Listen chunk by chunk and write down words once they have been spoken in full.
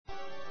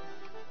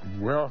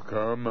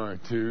Welcome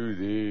to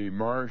the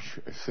March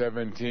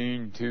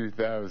 17,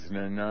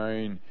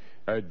 2009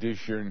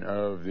 edition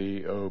of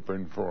the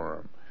Open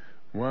Forum.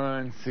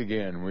 Once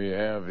again, we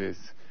have this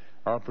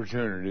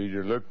opportunity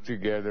to look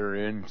together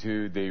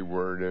into the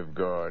Word of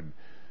God.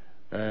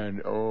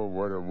 And oh,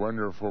 what a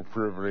wonderful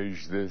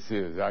privilege this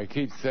is. I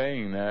keep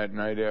saying that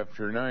night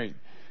after night,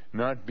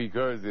 not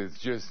because it's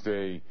just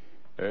a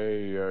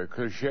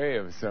cliche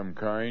of some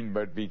kind,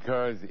 but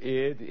because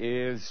it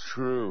is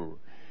true.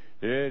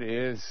 It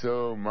is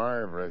so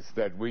marvelous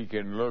that we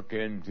can look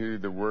into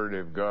the Word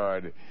of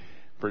God,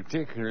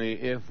 particularly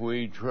if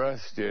we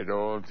trust it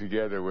all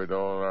together with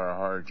all our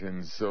heart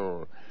and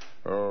soul.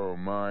 Oh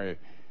my,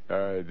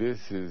 this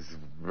is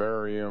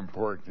very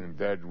important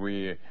that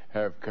we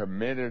have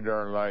committed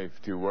our life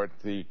to what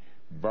the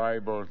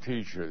Bible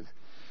teaches.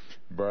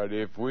 But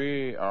if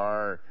we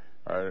are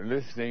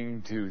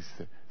listening to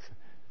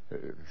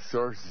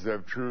sources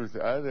of truth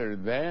other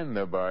than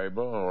the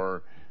Bible,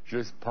 or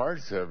just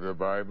parts of the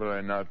Bible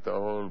and not the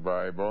whole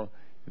Bible,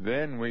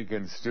 then we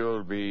can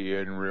still be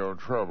in real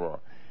trouble.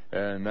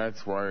 And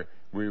that's why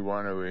we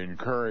want to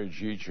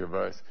encourage each of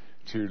us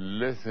to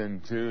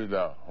listen to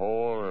the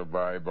whole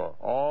Bible.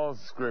 All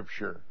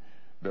Scripture,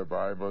 the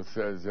Bible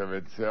says of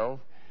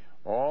itself,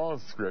 all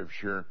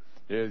Scripture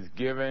is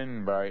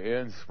given by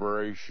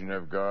inspiration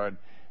of God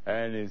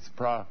and is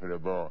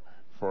profitable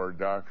for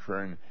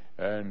doctrine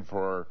and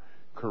for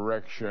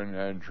correction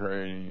and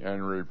training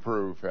and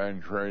reproof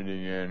and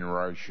training in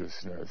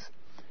righteousness.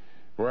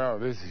 Well,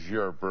 this is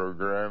your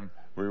program.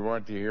 We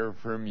want to hear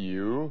from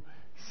you.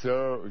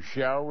 So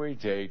shall we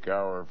take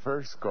our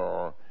first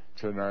call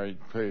tonight,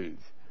 please?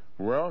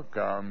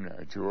 Welcome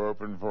to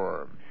Open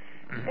Forum.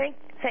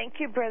 Thank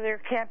you,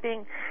 Brother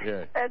Camping.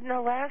 Yes. In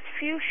the last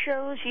few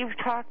shows, you've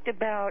talked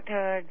about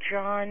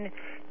John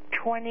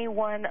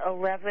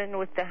 21:11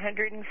 with the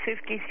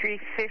 153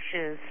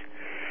 fishes.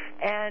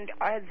 And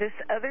this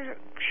other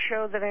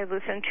show that I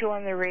listen to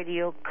on the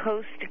radio,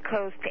 Coast to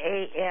Coast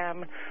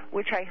AM,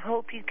 which I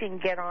hope you can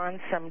get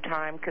on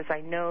sometime because I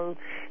know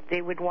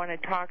they would want to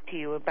talk to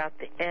you about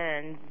the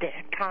end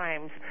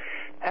times.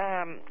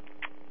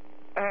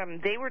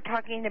 They were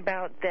talking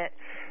about that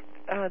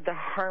the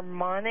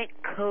harmonic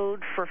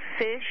code for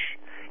fish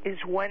is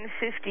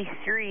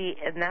 153,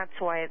 and that's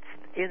why it's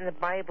in the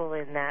Bible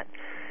in that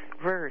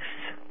verse.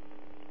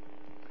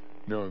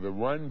 No, the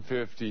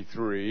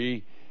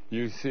 153...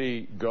 You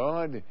see,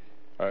 God,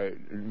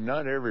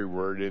 not every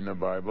word in the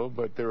Bible,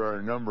 but there are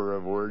a number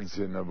of words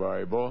in the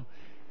Bible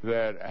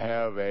that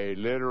have a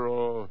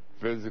literal,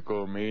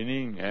 physical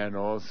meaning and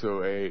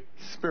also a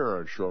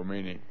spiritual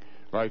meaning.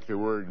 Like the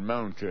word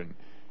mountain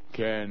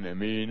can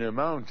mean a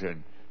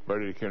mountain,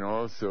 but it can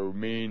also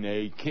mean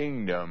a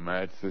kingdom.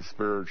 That's the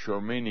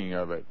spiritual meaning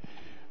of it.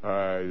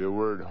 The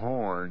word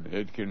horn,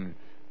 it can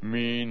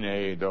mean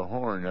the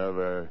horn of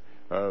a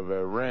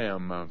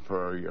ram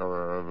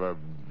or of a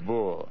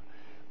bull,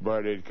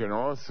 but it can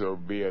also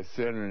be a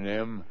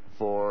synonym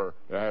for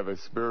have a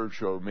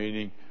spiritual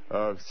meaning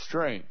of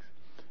strength.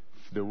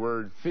 The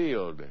word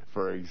field,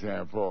 for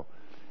example,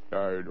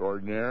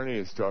 ordinarily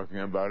is talking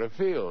about a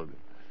field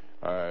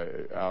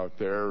out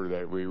there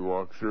that we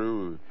walk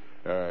through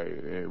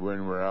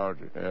when we're out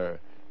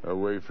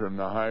away from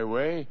the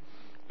highway.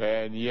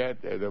 And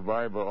yet the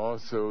Bible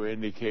also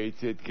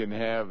indicates it can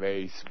have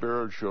a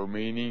spiritual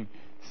meaning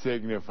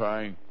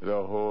signifying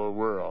the whole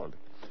world.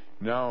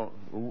 Now,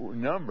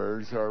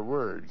 numbers are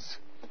words,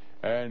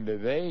 and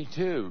they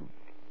too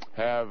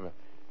have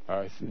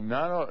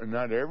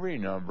not every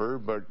number,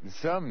 but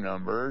some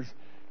numbers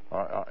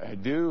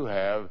do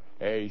have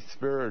a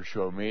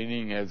spiritual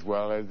meaning as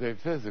well as a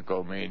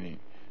physical meaning.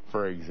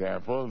 For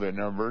example, the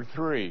number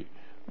 3.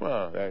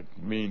 Well, that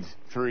means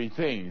 3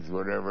 things,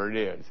 whatever it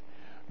is.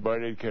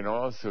 But it can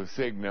also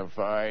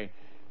signify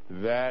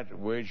that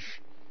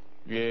which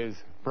is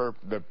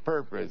the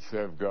purpose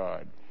of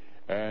God.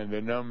 And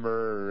the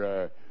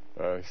number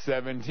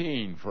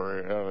 17,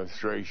 for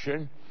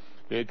illustration,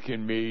 it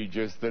can be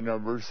just the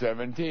number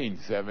 17,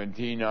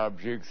 17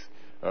 objects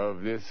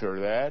of this or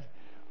that,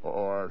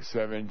 or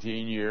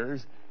 17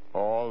 years,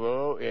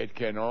 although it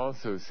can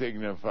also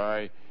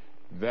signify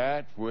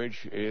that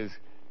which is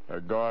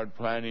God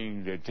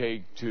planning to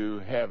take to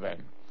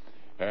heaven.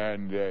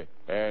 And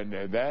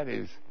that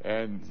is,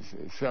 and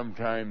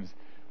sometimes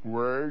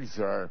words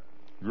are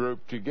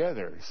grouped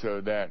together so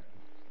that,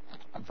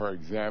 for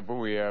example,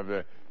 we have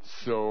the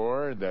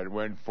sower that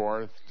went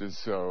forth to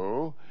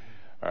sow,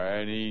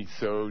 and he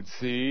sowed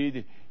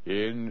seed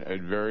in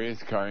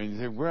various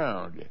kinds of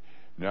ground.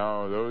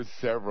 Now, those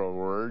several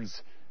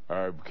words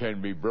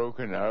can be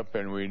broken up,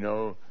 and we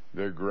know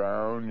the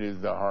ground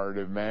is the heart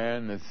of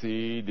man, the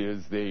seed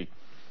is the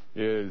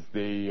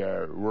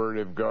Word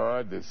of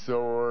God, the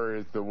sower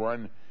is the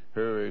one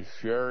who is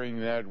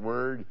sharing that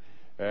word,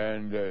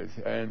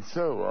 and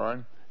so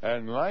on.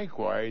 And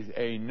likewise,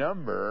 a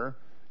number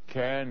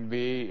can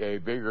be a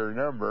bigger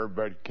number,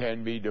 but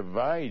can be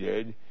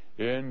divided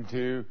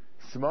into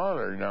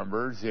smaller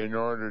numbers in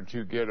order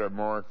to get a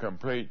more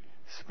complete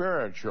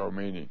spiritual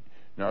meaning.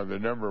 Now, the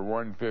number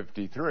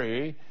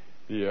 153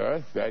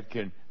 Yes,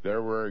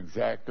 there were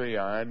exactly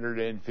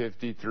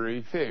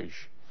 153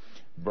 fish.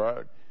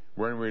 But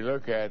when we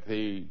look at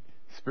the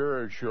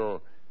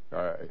spiritual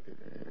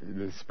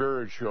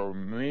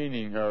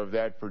meaning of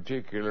that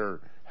particular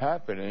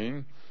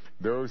happening,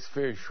 those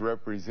fish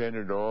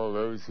represented all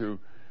those who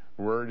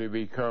were to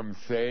become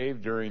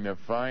saved during the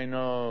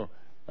final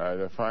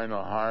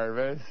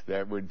harvest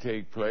that would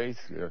take place,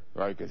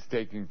 like it's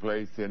taking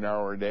place in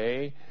our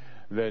day.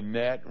 The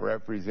net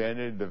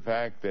represented the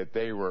fact that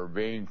they were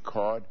being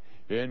caught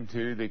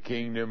into the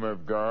kingdom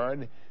of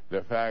God.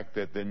 The fact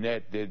that the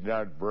net did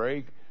not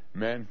break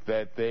meant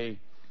that they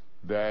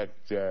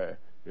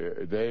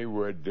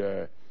would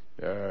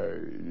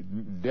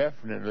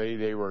definitely,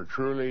 they were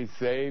truly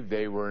saved.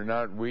 They were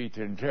not wheat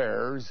and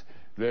tares.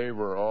 They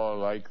were all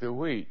like the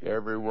wheat.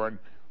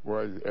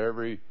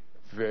 Every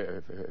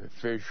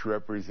fish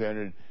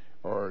represented,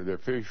 or the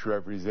fish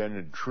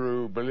represented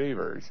true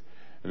believers.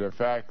 The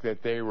fact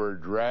that they were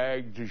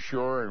dragged to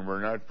shore and were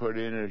not put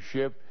in a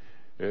ship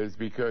is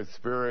because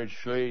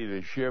spiritually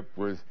the ship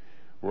was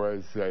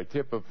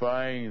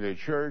typifying the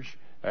church,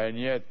 and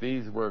yet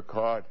these were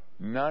caught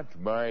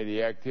not by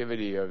the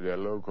activity of the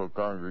local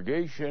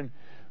congregation,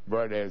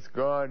 but as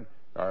God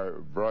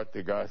brought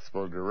the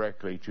gospel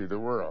directly to the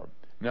world.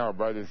 Now,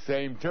 by the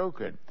same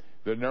token,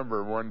 the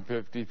number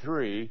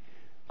 153,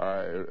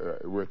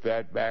 with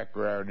that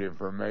background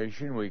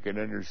information, we can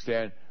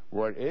understand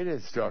what it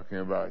is talking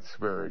about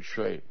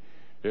spiritually.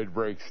 It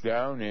breaks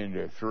down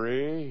into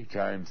 3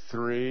 times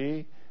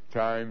 3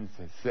 times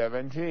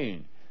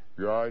 17.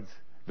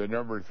 The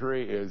number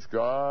 3 is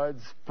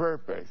God's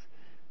purpose.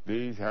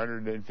 These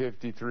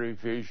 153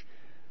 fish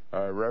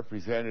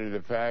represented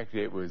the fact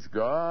it was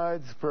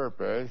God's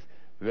purpose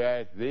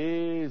that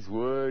these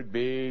would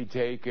be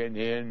taken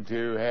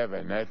into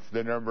heaven. That's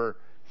the number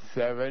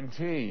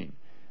 17.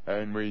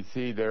 And we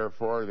see,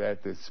 therefore,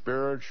 that the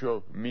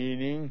spiritual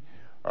meaning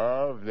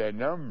of the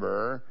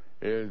number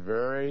is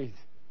very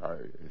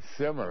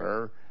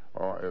similar,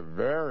 or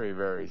very,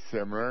 very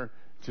similar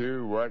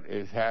to what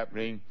is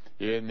happening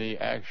in the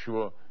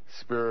actual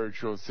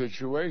spiritual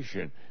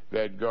situation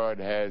that God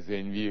has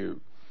in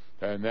view.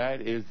 And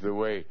that is the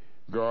way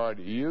God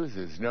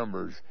uses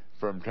numbers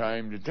from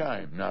time to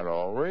time. Not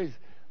always,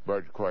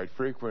 but quite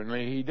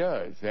frequently He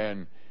does.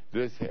 And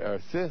this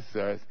assists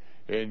us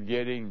in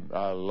getting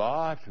a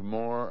lot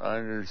more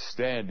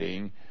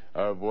understanding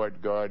of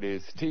what God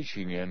is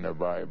teaching in the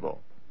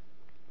Bible.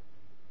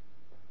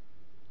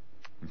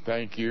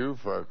 Thank you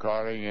for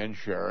calling and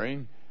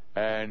sharing.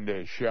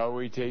 And shall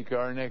we take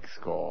our next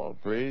call,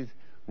 please?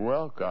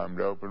 Welcome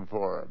to Open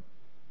Forum.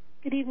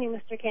 Good evening,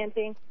 Mr.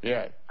 Camping.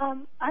 Yes. I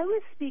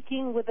was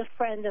speaking with a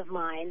friend of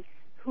mine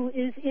who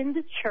is in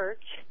the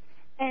church,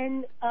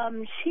 and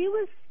she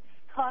was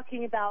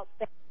talking about...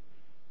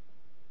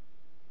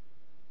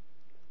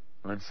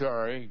 I'm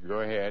sorry.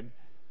 Go ahead.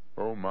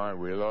 Oh, my,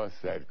 we lost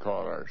that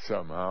caller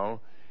somehow.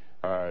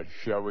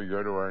 Shall we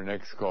go to our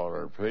next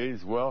caller,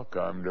 please?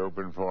 Welcome to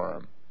Open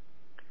Forum.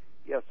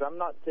 Yes, I'm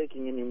not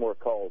taking any more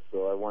calls,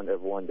 so I want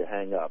everyone to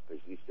hang up. As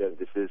you said,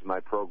 this is my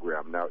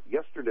program. Now,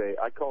 yesterday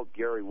I called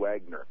Gary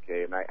Wagner,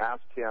 okay, and I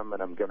asked him,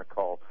 and I'm going to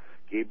call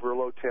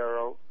Gabriel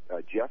Otero,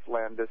 Jeff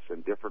Landis,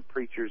 and different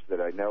preachers that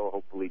I know,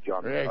 hopefully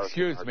John...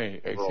 Excuse me.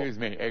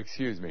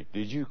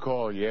 Did you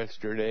call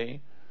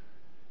yesterday?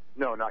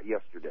 No, not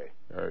yesterday.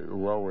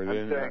 Well,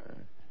 within...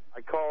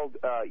 I called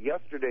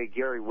yesterday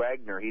Gary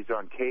Wagner. He's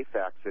on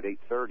KFAX at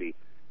 8:30.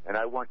 And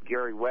I want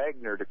Gary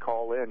Wagner to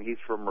call in. He's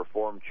from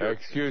Reformed Church.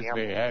 Excuse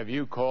me, have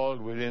you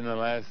called within the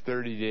last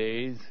 30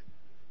 days?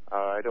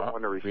 I don't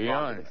want to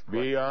respond.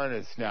 Be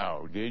honest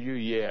now. Did you?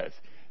 Yes.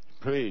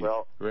 Please.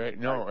 Well,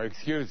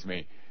 excuse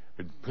me.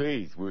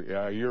 Please,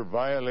 you're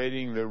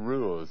violating the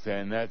rules,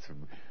 and that's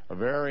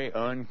very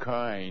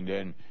unkind.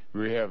 And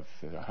we have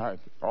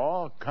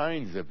all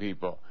kinds of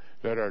people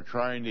that are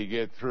trying to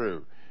get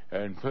through.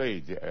 And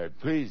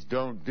please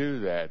don't do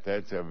that.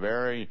 That's a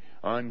very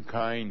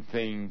unkind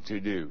thing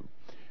to do.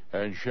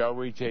 And shall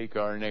we take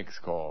our next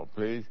call,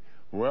 please?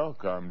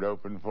 Welcome to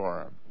Open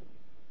Forum.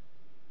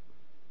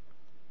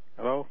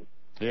 Hello?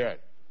 Yes.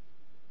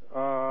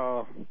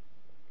 I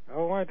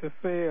wanted to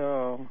say,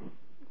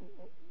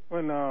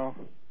 what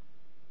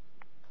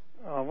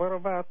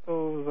about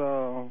those,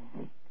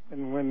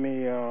 when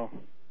the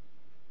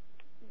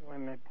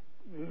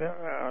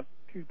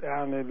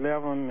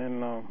 2011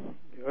 and the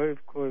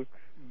earthquakes,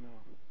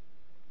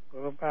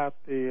 what about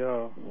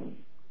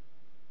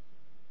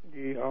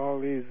all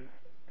these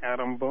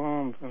atom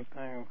bombs and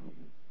things?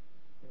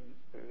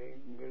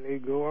 Will they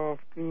go off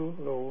too,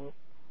 or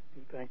do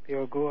you think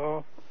they'll go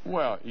off?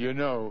 Well,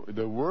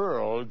 the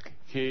world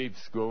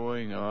keeps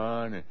going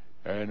on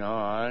and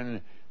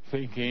on,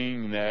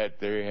 thinking that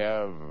they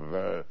have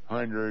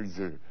hundreds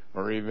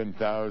or even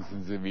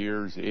thousands of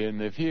years in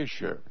the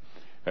future.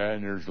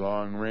 And there's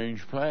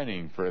long-range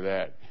planning for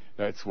that.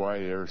 That's why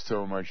there's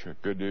so much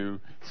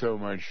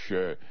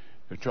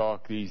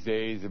talk these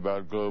days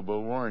about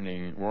global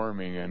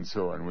warming and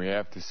so on. We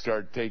have to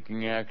start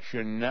taking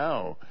action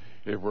now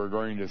if we're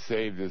going to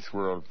save this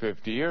world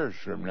 50 years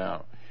from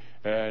now.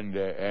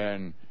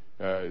 And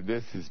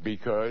this is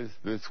because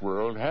this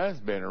world has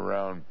been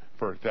around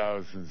for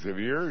thousands of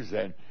years,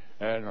 and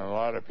a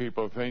lot of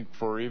people think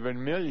for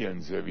even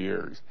millions of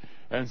years.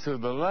 And so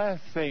the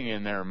last thing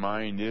in their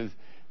mind is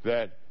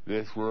that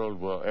this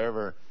world will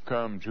ever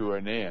come to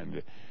an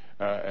end.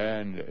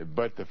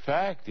 But the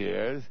fact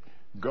is,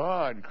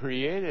 God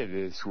created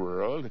this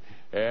world,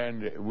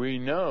 and we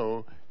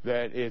know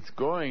that it's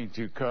going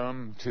to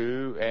come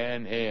to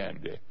an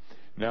end.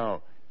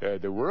 Now,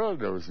 the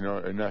world knows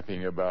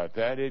nothing about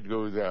that. It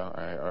goes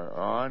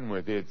on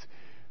with its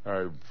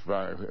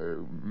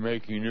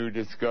making new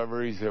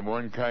discoveries of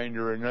one kind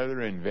or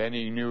another,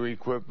 inventing new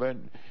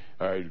equipment,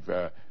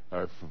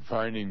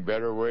 finding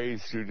better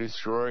ways to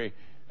destroy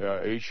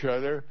each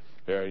other,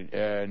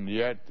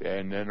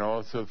 and then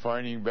also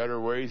finding better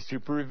ways to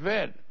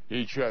prevent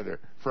each other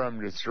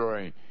from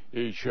destroying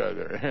each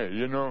other.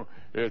 You know,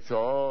 it's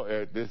all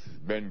this has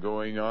been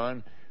going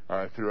on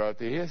throughout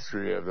the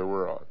history of the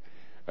world.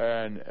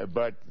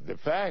 But the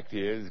fact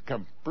is,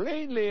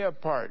 completely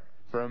apart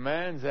from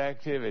man's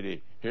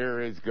activity,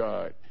 here is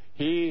God.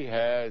 He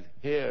has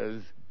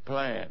His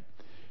plan.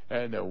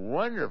 And the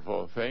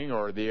wonderful thing,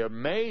 or the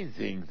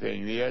amazing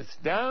thing, the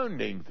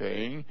astounding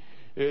thing,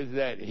 is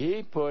that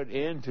He put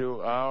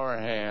into our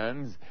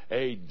hands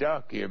a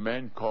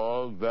document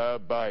called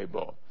the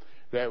Bible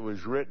that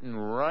was written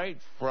right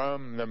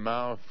from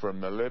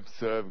the lips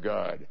of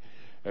God,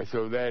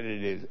 so that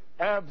it is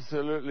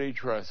absolutely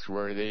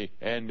trustworthy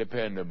and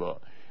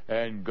dependable.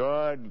 And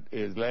God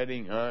is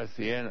letting us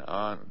in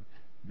on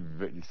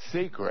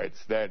secrets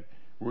that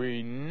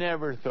we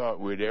never thought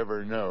we'd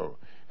ever know.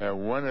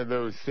 And one of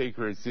those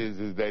secrets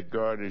is that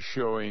God is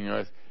showing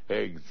us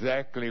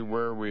exactly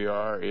where we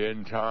are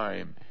in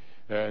time,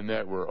 and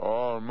that we're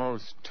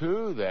almost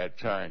to that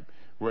time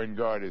when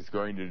God is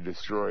going to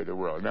destroy the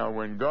world. Now,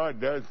 when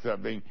God does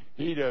something,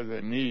 He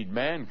doesn't need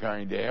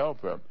mankind to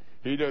help Him.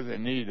 He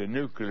doesn't need a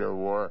nuclear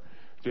war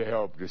to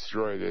help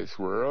destroy this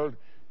world.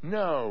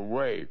 No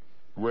way.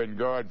 When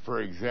God, for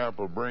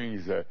example,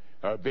 brings a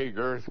big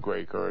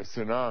earthquake or a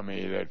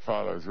tsunami that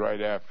follows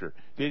right after,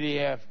 did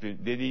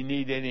He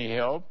need any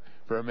help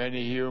from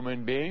any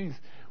human beings?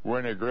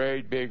 When a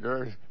great big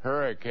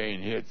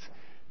hurricane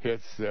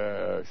hits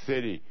a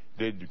city,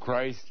 did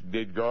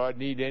God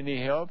need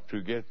any help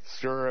to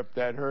stir up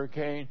that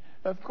hurricane?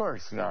 Of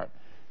course not.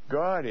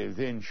 God is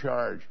in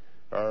charge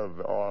of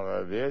all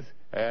of this,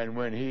 and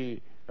when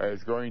He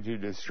is going to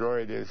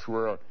destroy this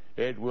world,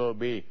 it will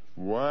be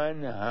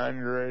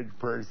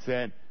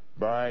 100%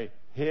 by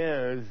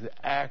His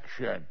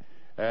action,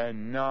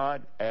 and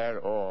not at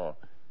all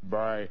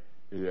by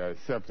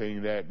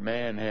something that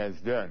man has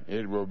done.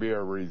 It will be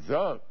a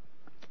result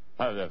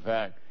of the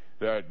fact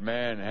that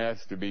man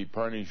has to be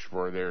punished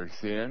for their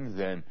sins,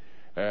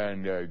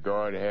 and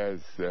God has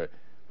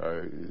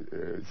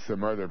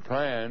some other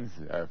plans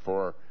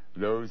for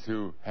those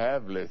who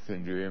have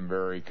listened to Him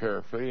very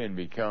carefully and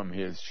become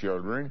His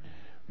children.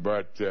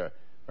 But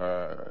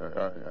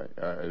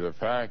the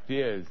fact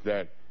is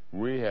that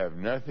we have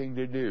nothing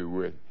to do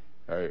with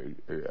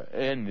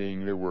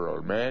ending the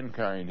world.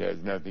 Mankind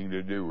has nothing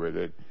to do with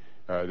it.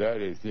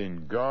 That is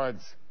in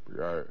God's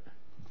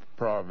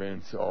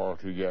province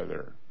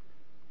altogether.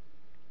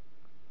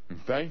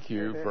 Thank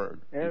you for...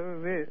 That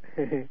was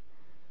it.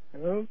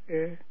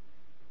 Okay.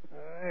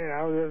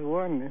 I was just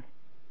wondering.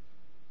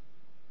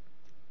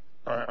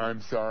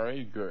 I'm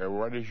sorry.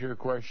 What is your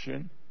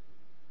question?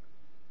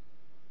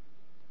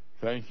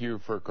 Thank you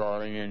for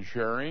calling and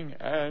sharing.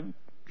 And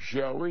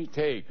shall we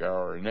take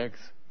our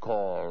next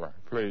call,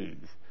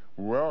 please?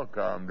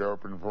 Welcome to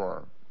Open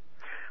Forum.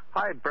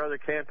 Hi, Brother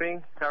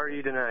Camping. How are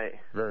you tonight?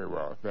 Very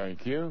well,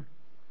 thank you.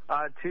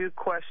 2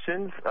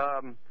 questions.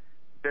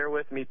 Bear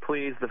with me,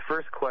 please. The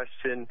first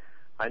question,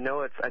 I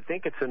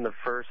think it's in the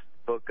first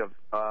book of,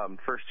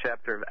 first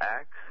chapter of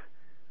Acts,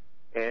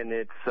 and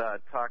it's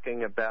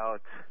talking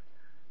about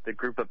the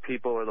group of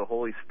people where the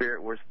Holy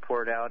Spirit was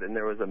poured out, and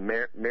there was a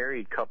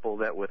married couple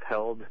that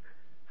withheld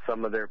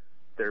some of their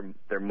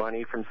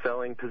money from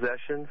selling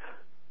possessions.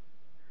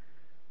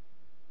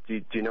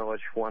 Do you know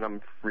which one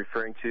I'm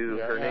referring to?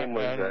 Yeah, her name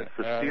was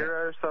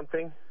Sapphira or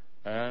something?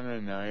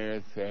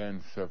 Ananias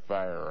and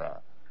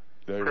Sapphira.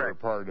 They Correct. were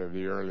part of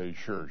the early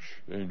church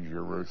in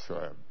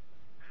Jerusalem.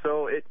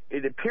 So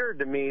it appeared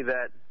to me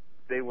that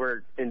they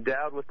were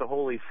endowed with the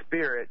Holy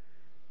Spirit,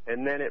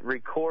 and then it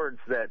records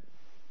that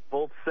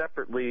both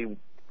separately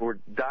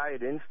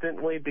died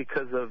instantly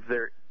because of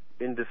their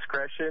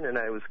indiscretion, and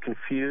I was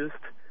confused.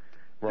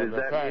 Well, Does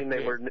that mean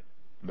they were...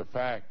 The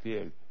fact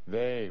is,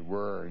 they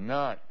were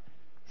not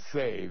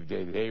saved.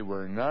 They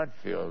were not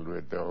filled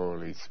with the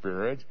Holy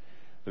Spirit.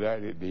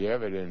 That is the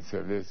evidence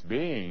of this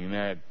being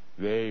that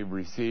they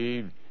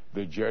received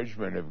the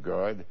judgment of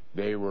God.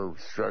 They were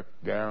struck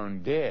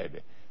down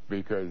dead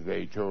because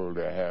they told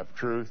a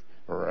half-truth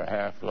or a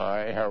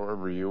half-lie,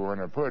 however you want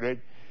to put it.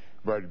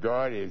 But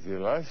God is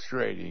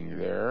illustrating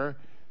there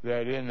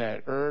that in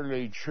that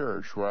early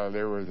church, while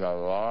there was a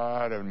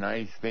lot of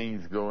nice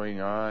things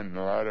going on,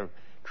 a lot of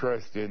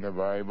trust in the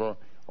Bible,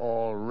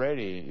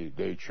 already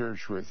the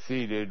church was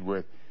seeded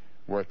with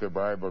what the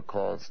Bible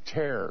calls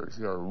tares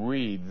or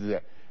weeds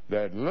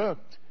that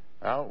looked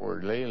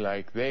outwardly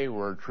like they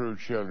were true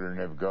children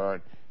of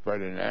God,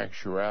 but in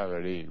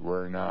actuality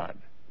were not.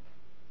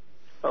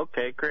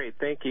 Okay, great.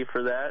 Thank you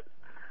for that.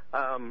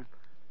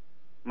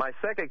 My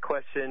second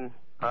question,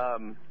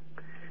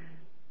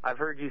 I've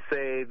heard you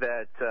say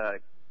that,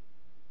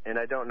 and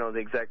I don't know the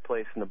exact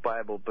place in the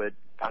Bible, but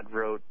God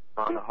wrote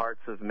on the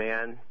hearts of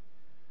man,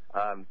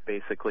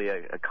 basically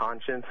a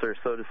conscience, or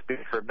so to speak,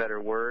 for a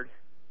better word.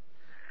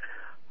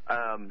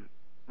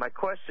 My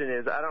question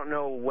is, I don't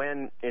know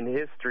when in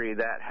history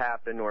that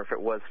happened or if it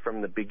was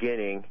from the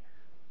beginning,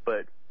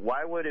 but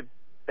why would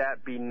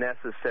that be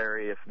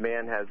necessary if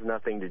man has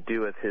nothing to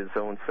do with his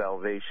own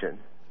salvation?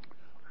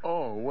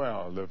 Oh,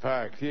 well, the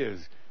fact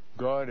is,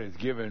 God has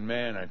given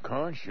man a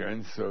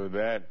conscience so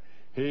that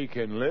he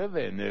can live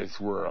in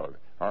this world.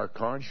 Our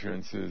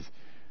conscience is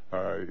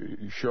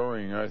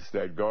showing us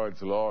that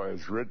God's law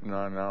is written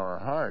on our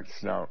hearts.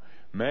 Now,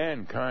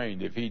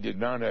 mankind, if he did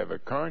not have a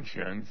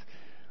conscience,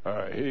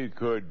 he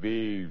could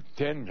be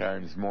 10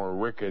 times more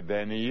wicked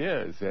than he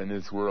is, and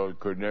this world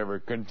could never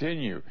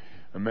continue.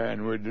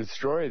 Man would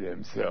destroy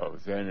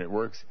themselves, and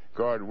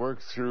God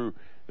works through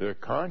the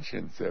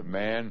conscience of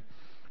man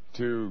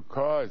to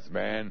cause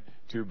man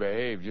to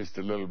behave just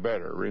a little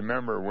better.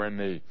 Remember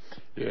when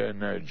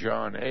in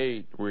John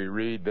 8 we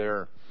read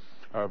there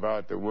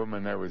about the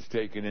woman that was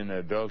taken in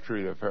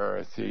adultery. The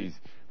Pharisees,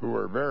 who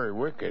were very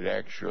wicked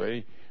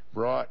actually,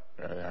 brought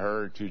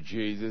her to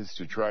Jesus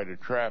to try to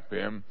trap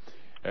him.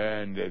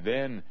 And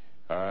then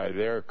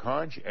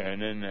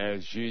and then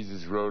as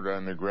Jesus wrote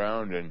on the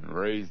ground and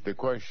raised the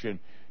question,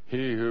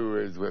 he who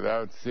is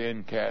without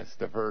sin cast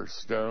the first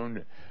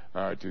stone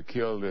to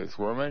kill this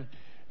woman.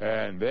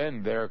 And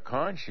then their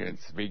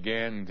conscience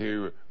began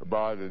to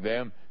bother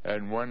them,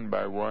 and one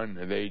by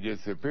one they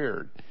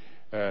disappeared.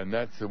 And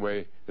that's the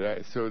way,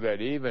 so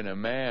that even a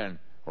man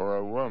or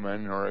a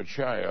woman or a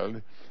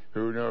child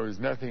who knows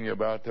nothing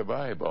about the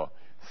Bible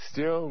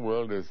still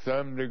will to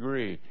some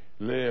degree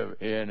live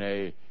in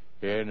a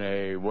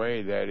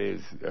way that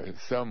is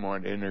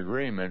somewhat in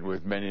agreement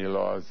with many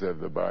laws of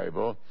the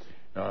Bible,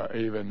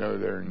 even though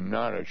they're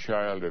not a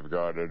child of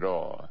God at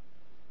all.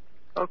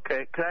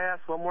 Okay, can I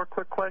ask one more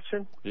quick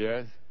question?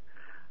 Yes.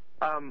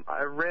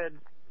 I read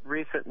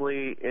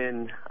recently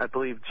in, I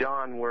believe,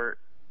 John, where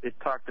it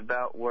talked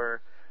about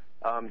where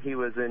he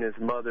was in his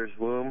mother's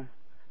womb,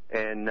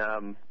 and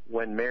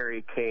when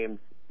Mary came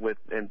with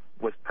and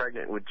was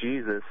pregnant with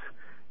Jesus,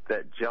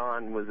 that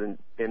John was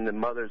in the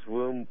mother's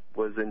womb,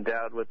 was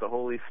endowed with the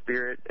Holy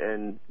Spirit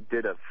and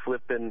did a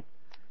flip in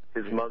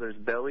his mother's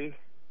belly.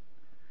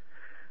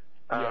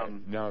 Yes.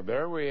 Now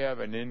there we have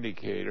an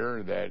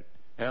indicator that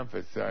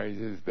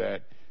emphasizes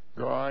that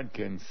God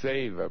can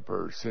save a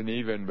person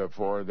even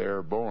before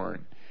they're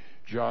born.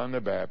 John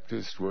the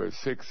Baptist was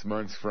 6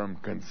 months from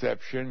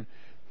conception,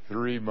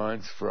 3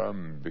 months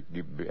from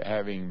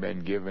having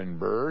been given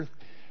birth,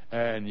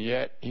 and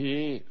yet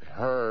he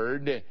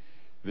heard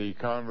the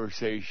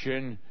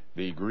conversation,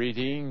 the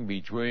greeting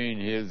between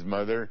his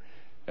mother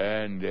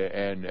and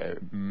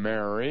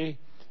Mary,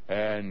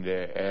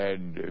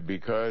 and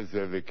because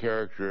of the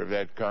character of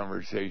that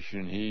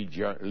conversation, he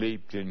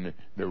leaped in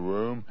the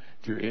womb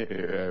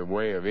to a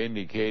way of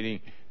indicating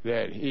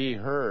that he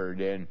heard,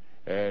 and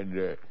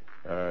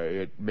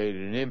it made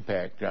an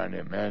impact on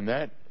him. And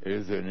that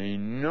is an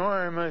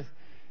enormous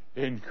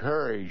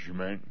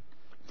encouragement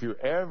to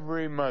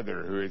every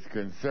mother who is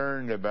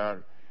concerned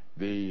about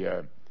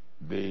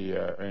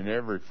and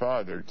every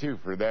father too,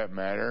 for that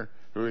matter,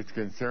 who is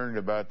concerned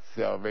about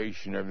the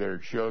salvation of their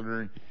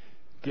children.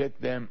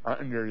 Get them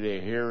under the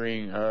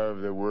hearing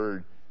of the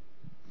Word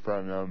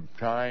from the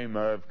time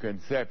of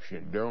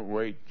conception. Don't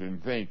wait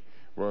and think,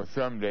 well,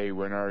 someday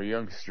when our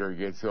youngster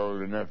gets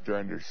old enough to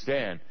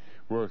understand,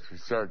 we'll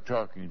start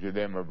talking to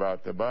them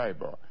about the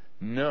Bible.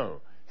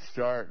 No,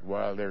 start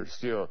while they're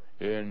still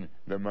in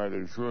the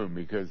mother's womb,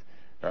 because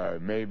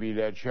maybe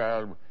that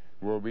child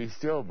will be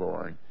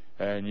stillborn.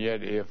 And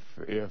yet if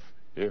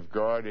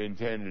God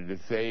intended to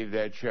save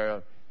that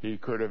child, he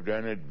could have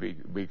done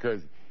it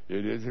because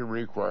it is a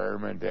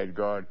requirement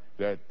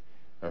that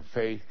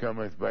faith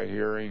cometh by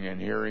hearing, and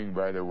hearing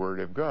by the Word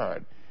of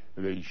God.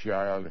 The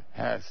child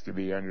has to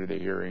be under the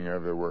hearing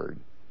of the Word.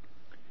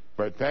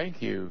 But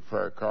thank you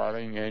for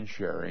calling and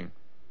sharing.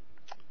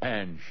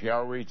 And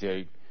shall we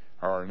take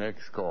our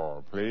next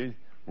call, please?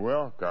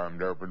 Welcome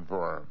to Open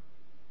Forum.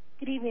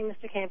 Good evening,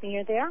 Mr. Camping.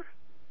 You're there?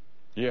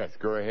 Yes,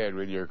 go ahead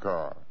with your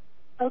call.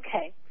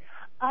 Okay.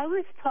 I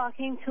was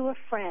talking to a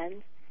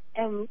friend,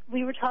 and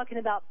we were talking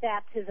about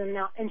baptism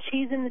now, and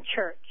she's in the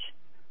church.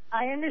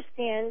 I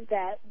understand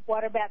that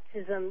water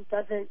baptism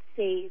doesn't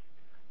save,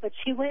 but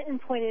she went and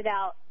pointed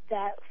out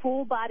that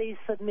full body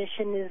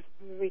submission is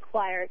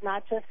required,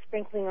 not just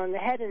sprinkling on the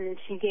head, and then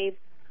she gave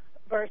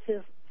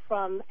verses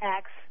from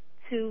Acts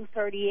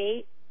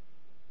 2:38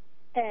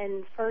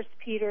 and 1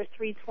 Peter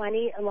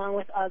 3:20, along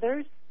with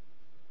others.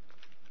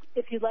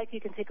 if you'd like, you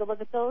can take a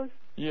look at those.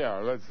 Yeah,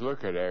 let's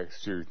look at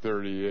Acts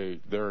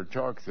 2:38. There it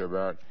talks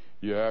about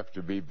you have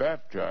to be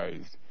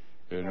baptized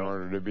in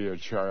order to be a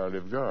child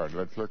of God.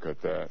 Let's look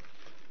at that.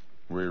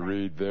 We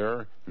read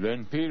there,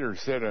 Then Peter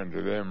said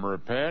unto them,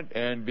 Repent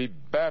and be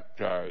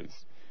baptized,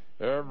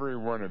 every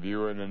one of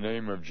you, in the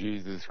name of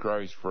Jesus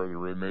Christ for the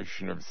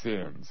remission of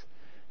sins,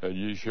 and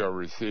ye shall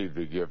receive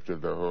the gift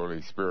of the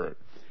Holy Spirit.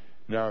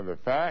 Now the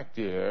fact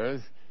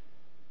is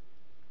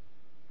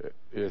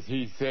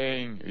he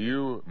saying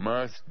you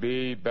must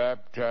be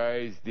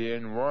baptized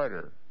in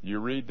water? You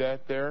read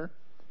that there?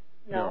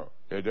 No,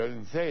 it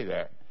doesn't say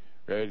that.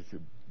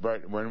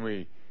 But when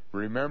we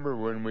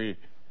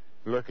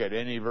look at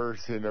any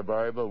verse in the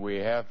Bible, we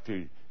have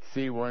to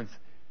see once,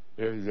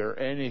 is there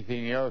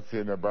anything else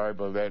in the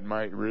Bible that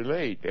might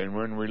relate? And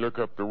when we look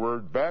up the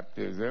word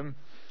baptism,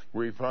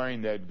 we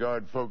find that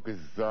God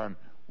focuses on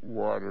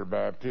water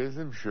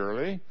baptism,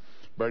 surely,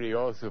 but he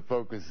also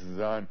focuses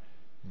on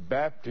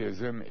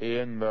baptism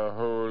in the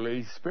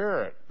Holy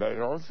Spirit. That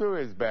also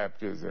is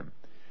baptism.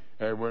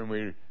 And when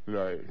we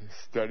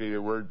study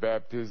the word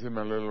baptism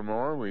a little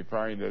more, we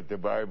find that the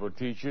Bible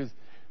teaches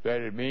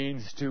that it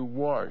means to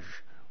wash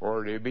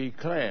or to be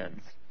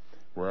cleansed.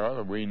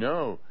 Well, we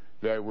know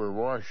that we're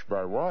washed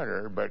by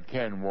water, but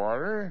can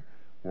water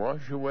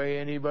wash away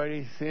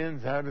anybody's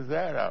sins? How does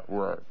that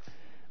work?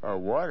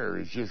 Water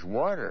is just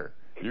water.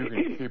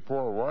 You can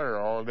pour water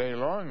all day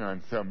long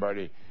on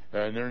somebody,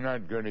 and they're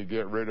not going to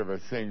get rid of a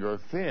single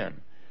sin.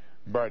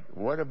 But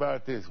what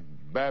about this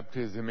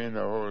baptism in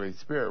the Holy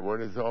Spirit?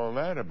 What is all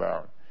that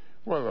about?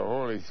 Well, the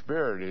Holy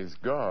Spirit is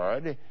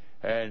God,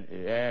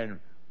 and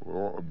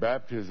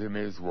baptism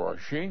is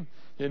washing.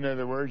 In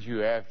other words, you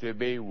have to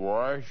be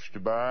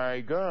washed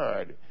by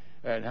God.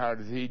 And how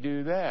does he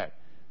do that?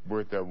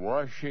 With the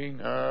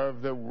washing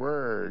of the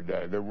Word.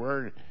 The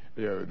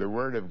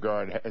Word of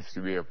God has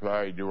to be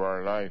applied to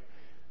our life,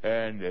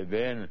 and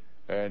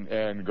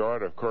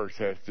God, of course,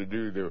 has to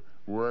do the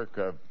work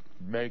of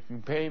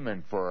making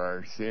payment for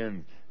our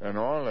sins, and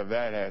all of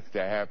that has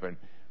to happen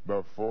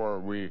before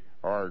we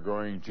are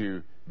going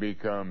to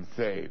become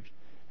saved.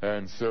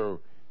 And so,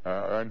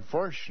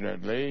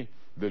 unfortunately,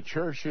 the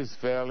churches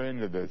fell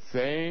into the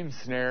same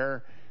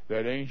snare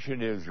that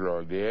ancient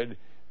Israel did.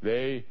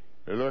 They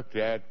looked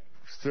at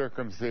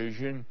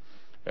circumcision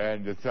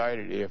and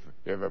decided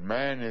if a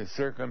man is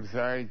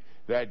circumcised,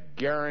 that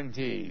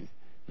guarantees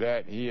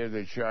that he is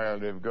a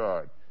child of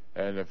God.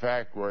 And the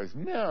fact was,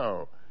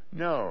 no,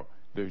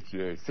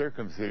 the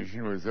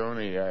circumcision was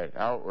only an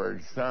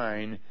outward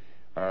sign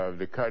of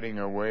the cutting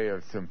away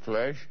of some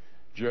flesh,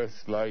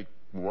 just like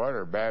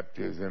water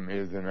baptism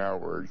is an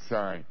outward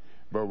sign.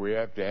 But we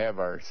have to have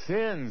our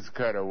sins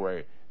cut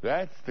away.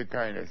 That's the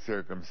kind of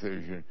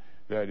circumcision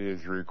that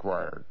is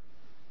required.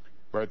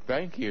 But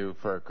thank you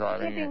for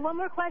calling. Camping, one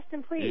more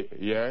question, please.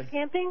 Yes?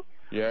 Camping?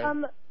 Yes.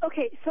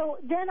 Okay, so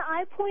then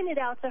I pointed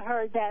out to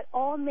her that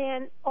all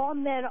men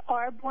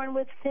are born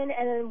with sin,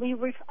 and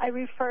then I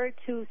referred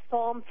to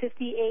Psalm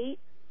 58,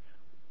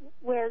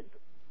 where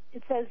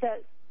it says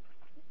that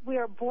we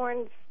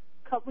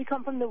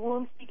come from the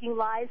womb speaking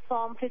lies,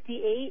 Psalm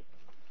 58.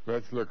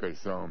 Let's look at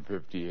Psalm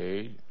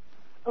 58.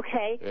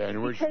 Okay.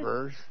 And which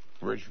verse?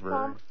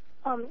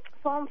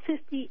 Psalm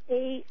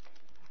 58,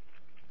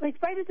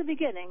 like right at the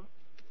beginning.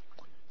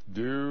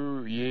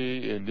 Do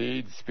ye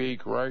indeed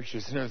speak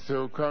righteousness,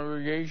 O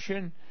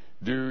congregation?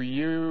 Do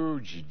you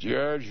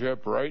judge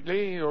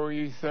uprightly, O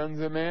ye sons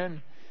of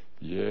men?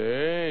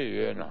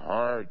 Yea, in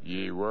heart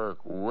ye work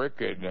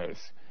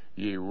wickedness.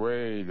 Ye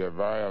weigh the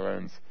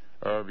violence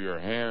of your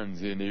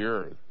hands in the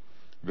earth.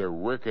 The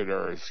wicked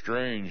are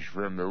estranged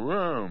from the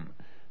womb.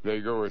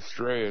 They go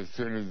astray as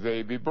soon as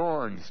they be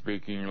born,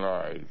 speaking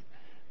lies.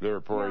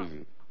 They're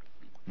poisoned.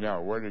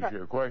 Now, what is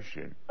your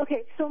question?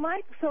 Okay, so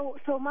my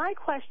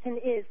question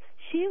is,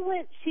 she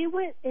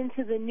went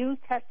into the New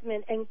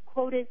Testament and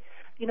quoted,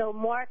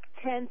 Mark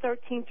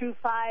 10:13 through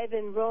 5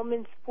 and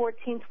Romans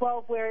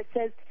 14:12, where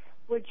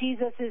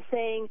Jesus is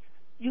saying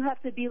you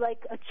have to be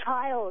like a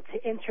child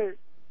to enter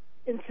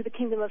into the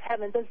kingdom of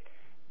heaven.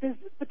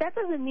 But that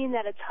doesn't mean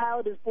that a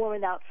child is born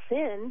without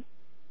sin.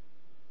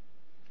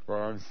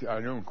 Well,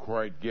 I don't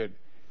quite get.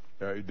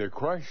 The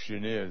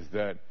question is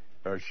that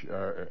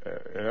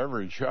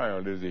every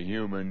child is a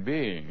human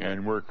being,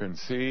 and we're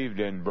conceived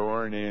and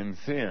born in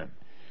sin.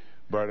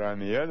 But on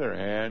the other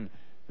hand,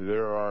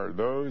 there are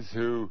those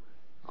who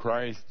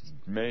Christ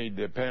made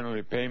the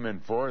penalty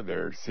payment for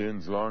their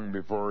sins long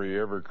before he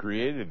ever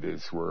created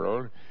this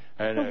world.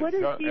 And so what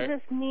does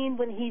Jesus mean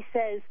when he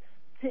says,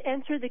 to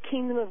enter the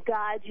kingdom of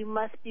God, you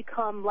must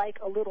become like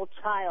a little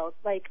child,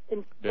 like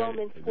in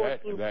Romans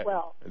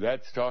 14:12?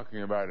 That's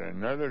talking about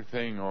another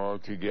thing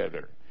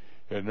altogether.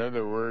 In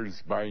other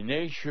words, by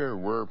nature,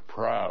 we're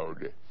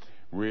proud.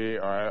 We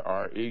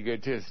are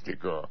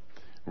egotistical.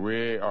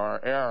 We are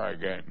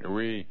arrogant.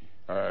 We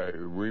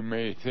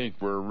may think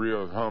we're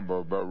real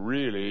humble, but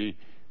really,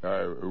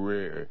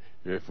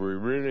 if we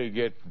really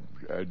get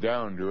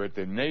down to it,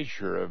 the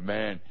nature of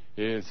man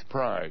is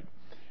pride.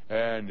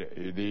 And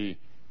the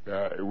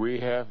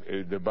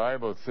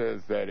Bible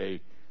says that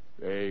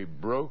a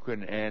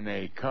broken and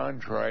a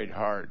contrite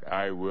heart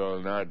I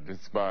will not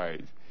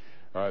despise.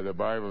 The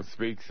Bible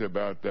speaks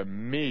about the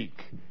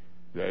meek,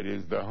 that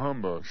is the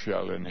humble,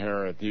 shall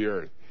inherit the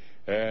earth.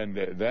 And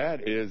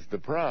that is the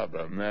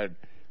problem, that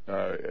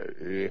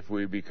if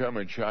we become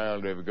a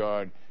child of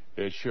God,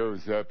 it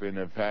shows up in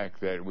the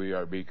fact that we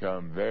are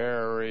become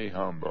very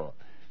humble,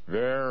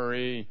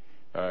 we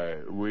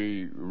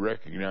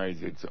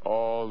recognize it's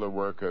all the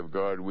work of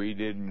God. We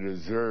didn't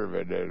deserve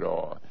it at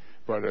all.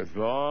 But as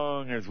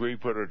long as we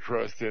put a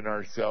trust in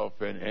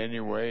ourselves in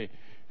any way,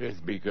 it's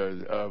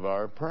because of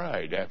our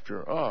pride.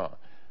 After all,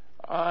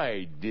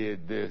 I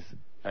did this,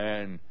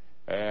 and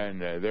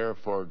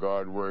therefore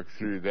God worked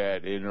through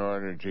that in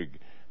order to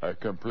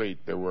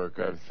complete the work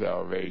of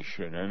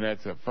salvation. And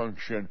that's a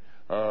function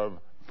of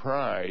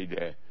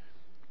pride.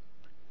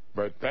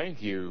 But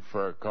thank you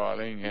for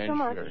calling and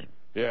sharing.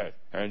 Yes,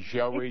 and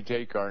shall we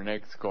take our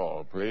next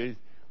call, please?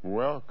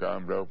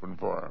 Welcome to Open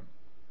Forum.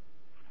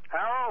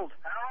 Harold.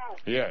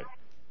 Yes.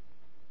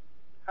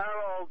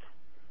 Harold,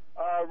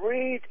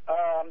 read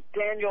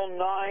Daniel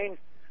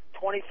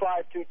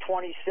 9:25 through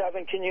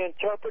 27. Can you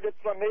interpret it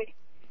for me?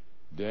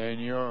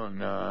 Daniel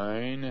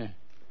 9.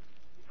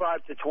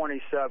 5 to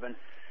 27.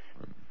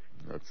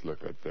 Let's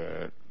look at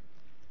that.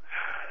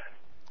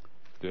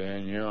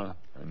 Daniel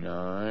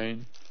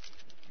 9,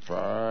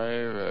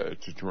 5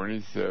 to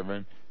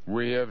 27.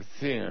 We have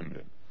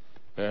sinned.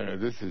 And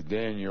this is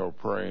Daniel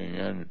praying,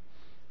 and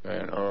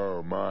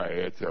oh my,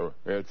 it's a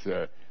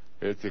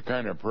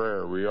kind of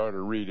prayer we ought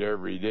to read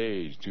every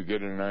day to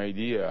get an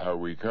idea how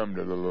we come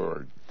to the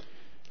Lord.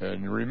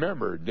 And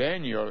remember,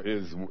 Daniel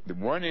is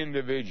one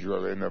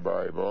individual in the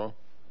Bible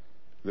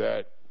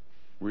that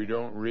we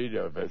don't read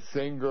of a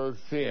single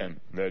sin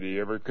that he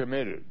ever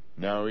committed.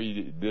 Now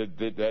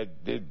that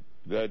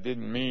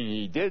didn't mean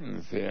he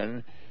didn't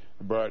sin,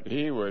 but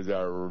he was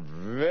a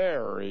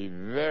very,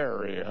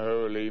 very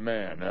holy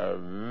man, a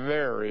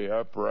very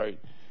upright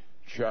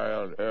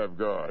child of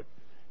God.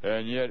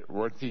 And yet,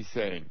 what's he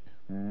saying?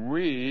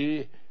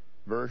 We,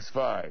 verse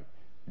 5,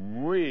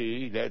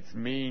 we, that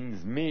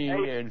means me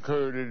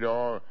included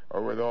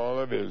with all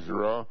of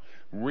Israel,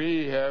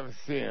 we have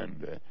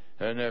sinned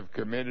and have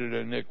committed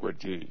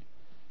iniquity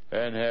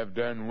and have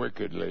done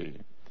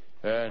wickedly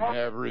and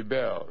have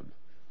rebelled,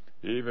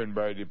 even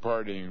by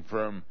departing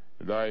from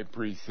thy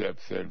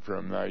precepts and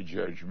from thy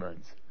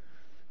judgments.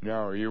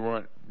 Now, you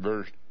want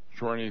verse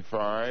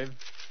 25?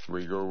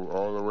 We go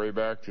all the way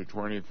back to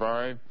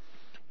 25,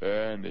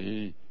 and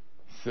he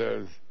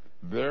says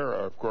there,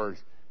 of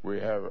course, we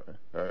have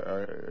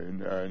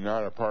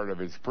not a part of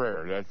his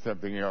prayer. That's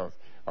something else.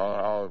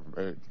 I'll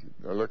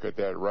look at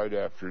that right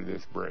after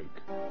this break.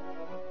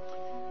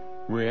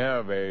 We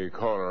have a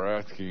caller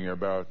asking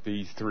about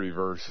these 3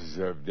 verses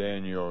of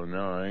Daniel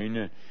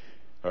 9.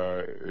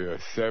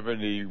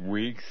 70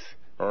 weeks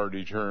are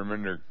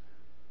determined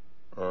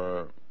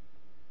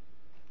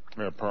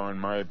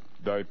upon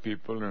thy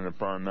people and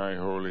upon thy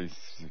holy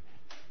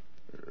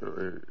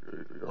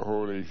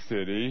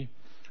city,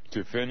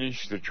 to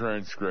finish the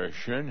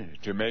transgression,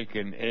 to make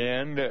an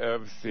end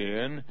of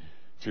sin,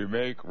 to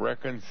make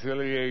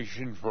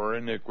reconciliation for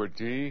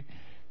iniquity,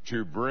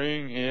 to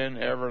bring in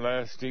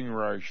everlasting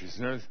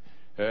righteousness,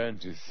 and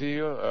to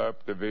seal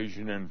up the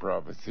vision and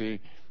prophecy,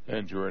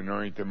 and to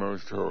anoint the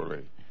most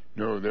holy.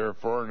 Know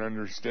therefore and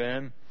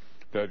understand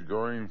that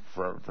going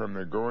from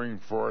the going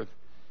forth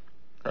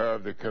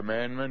of the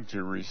commandment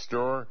to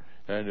restore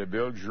and to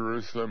build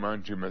Jerusalem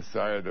unto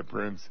Messiah the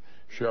Prince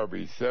shall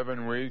be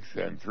 7 weeks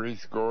and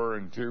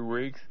 62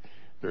 weeks.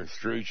 The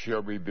street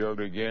shall be built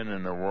again,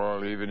 and the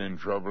wall even in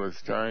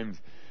troublous times.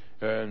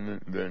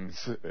 And then,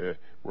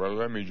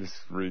 let me just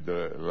read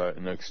the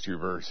next 2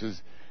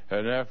 verses.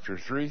 And after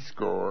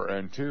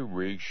 62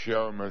 weeks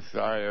shall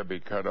Messiah be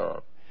cut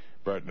off,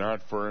 but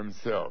not for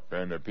himself.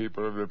 And the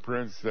people of the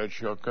prince that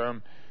shall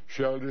come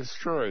shall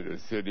destroy the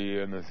city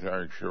and the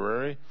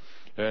sanctuary,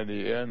 and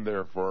the end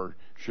therefore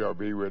shall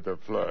be with a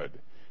flood.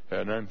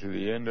 And unto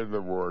the end of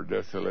the war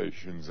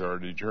desolations are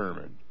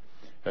determined.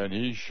 And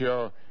he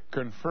shall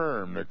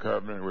confirm the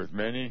covenant with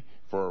many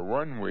for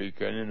 1 week,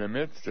 and in the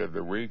midst of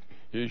the week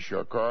he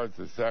shall cause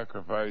the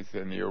sacrifice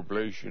and the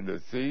oblation to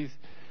cease,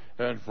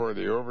 and for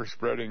the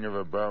overspreading of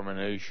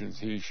abominations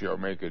he shall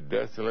make it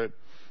desolate,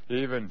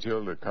 even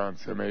till the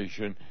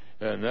consummation,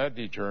 and that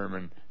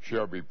determined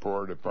shall be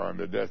poured upon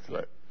the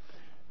desolate.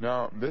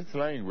 Now, this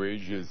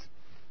language is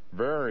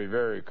very,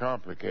 very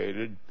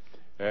complicated,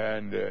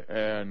 and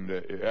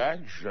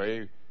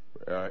actually,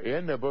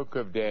 in the book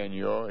of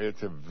Daniel,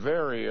 it's a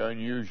very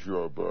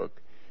unusual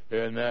book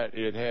in that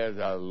it has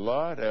a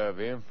lot of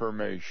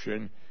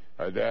information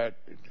that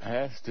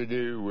has to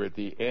do with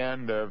the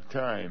end of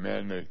time,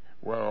 and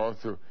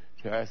also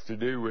has to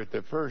do with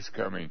the first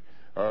coming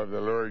of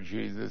the Lord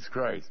Jesus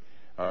Christ,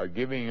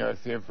 giving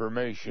us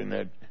information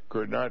that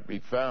could not be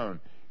found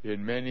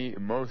in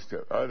most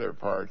other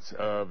parts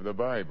of the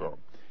Bible.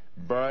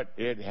 But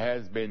it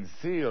has been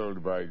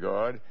sealed by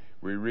God.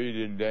 We read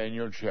in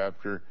Daniel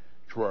chapter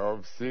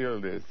 12, seal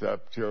this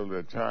up till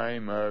the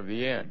time of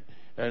the end.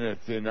 And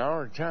it's in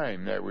our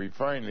time that we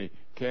finally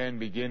can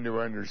begin to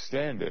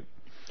understand it.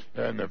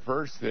 And the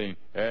first thing,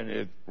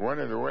 and one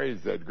of the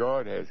ways that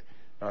God has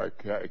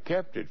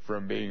kept it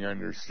from being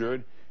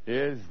understood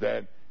is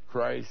that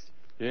Christ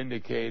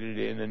indicated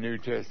in the New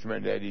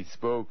Testament that he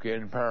spoke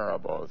in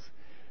parables.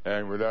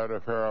 And without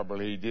a parable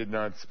he did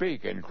not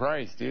speak. And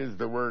Christ is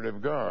the Word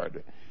of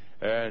God.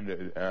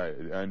 And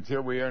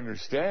until we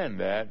understand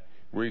that,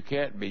 we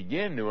can't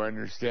begin to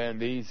understand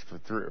these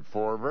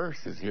 4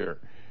 verses here.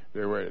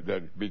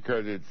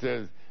 Because it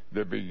says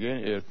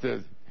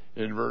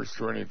in verse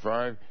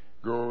 25,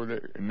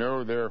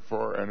 know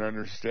therefore and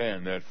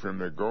understand that from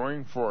the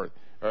going forth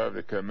of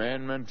the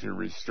commandment to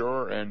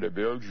restore and to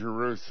build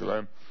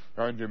Jerusalem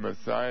unto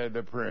Messiah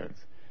the Prince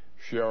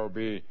shall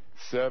be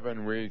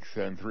 7 weeks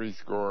and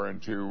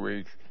 62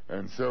 weeks,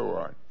 and so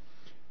on.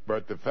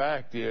 But the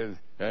fact is,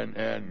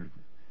 and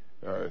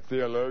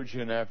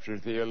theologian after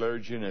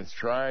theologian has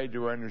tried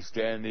to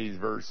understand these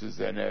verses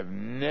and have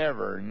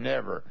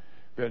never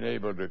been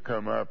able to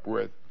come up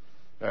with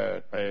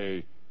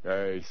a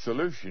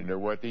solution to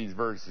what these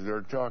verses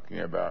are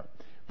talking about.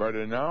 But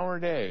in our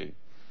day,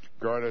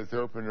 God has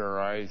opened our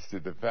eyes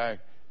to the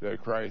fact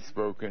that Christ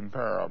spoke in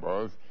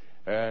parables,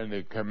 and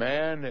the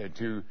command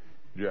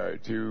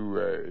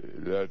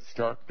that's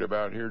talked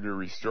about here to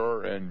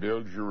restore and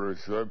build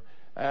Jerusalem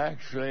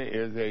actually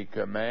is a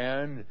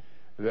command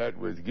that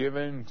was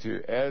given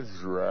to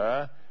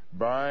Ezra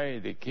by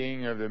the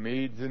king of the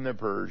Medes and the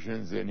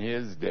Persians in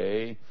his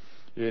day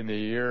in the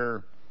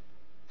year,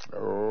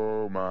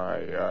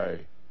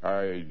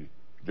 I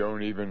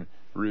don't even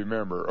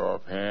remember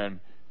offhand,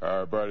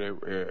 but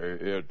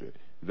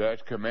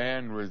that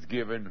command was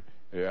given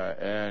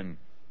and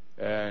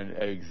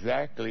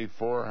exactly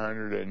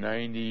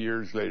 490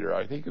 years later,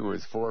 I think it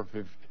was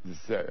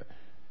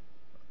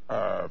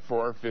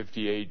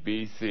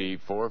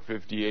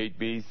 458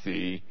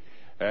 BC,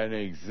 and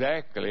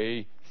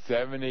exactly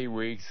 70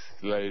 weeks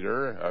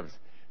later, of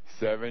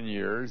 7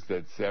 years,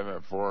 that's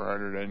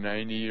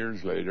 490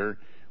 years later,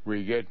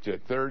 we get to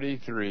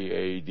 33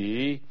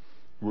 AD,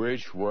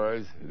 which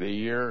was the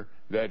year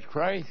that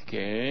Christ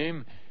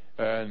came,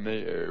 and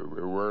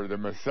where the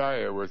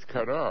Messiah was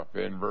cut off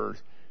in verse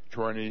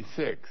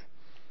 26.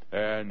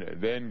 And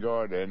then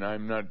God, and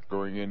I'm not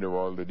going into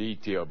all the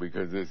detail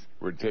because this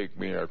would take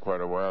me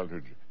quite a while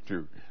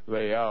to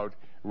lay out,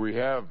 we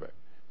have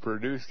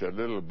produced a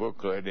little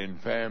booklet in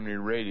Family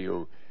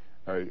Radio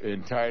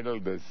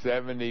entitled The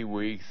 70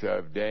 Weeks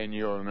of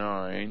Daniel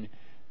 9,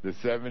 the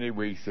 70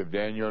 Weeks of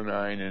Daniel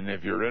 9, and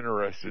if you're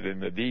interested in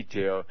the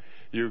detail,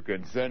 you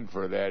can send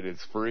for that.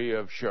 It's free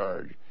of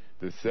charge,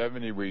 the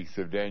 70 Weeks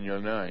of Daniel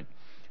 9.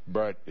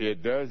 But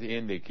it does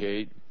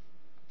indicate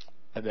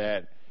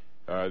that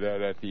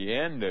at the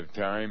end of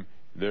time,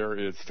 there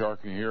it's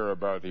talking here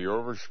about the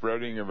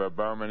overspreading of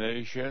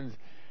abominations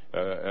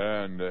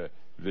and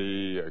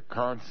the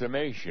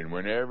consummation,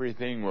 when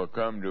everything will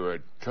come to a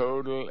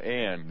total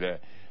end.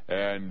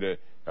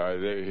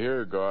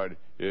 Here God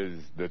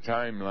is, the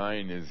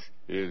timeline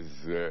is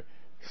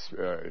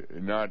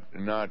not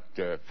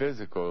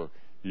physical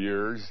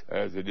years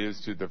as it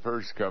is to the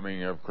first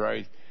coming of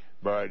Christ,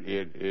 but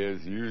it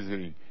is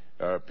using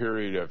a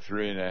period of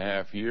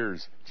 3.5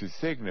 years to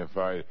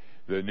signify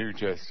the New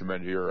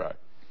Testament era.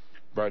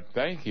 But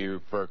thank you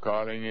for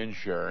calling and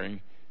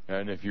sharing,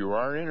 and if you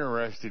are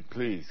interested,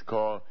 please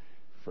call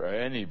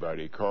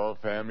call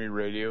Family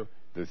Radio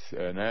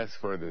and ask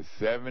for the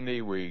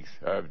 70 weeks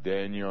of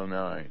Daniel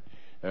 9.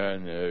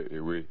 And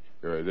we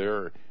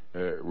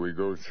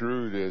go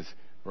through this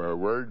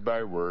word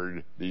by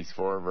word, these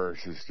 4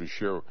 verses, to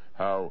show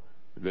how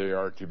they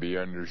are to be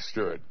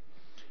understood.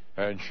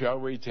 And shall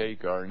we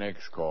take our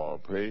next call,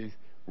 please?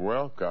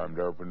 Welcome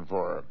to Open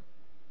Forum.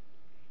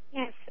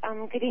 Yes,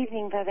 good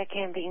evening, Brother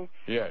Camping.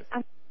 Yes.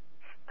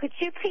 Could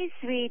you please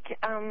read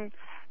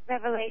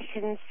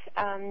Revelations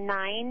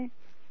 9,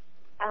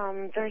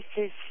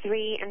 verses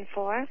 3 and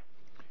 4?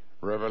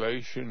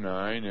 Revelation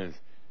 9 is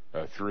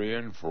 3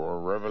 and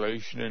 4.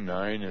 Revelation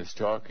 9 is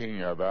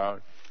talking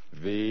about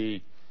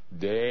the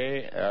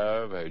day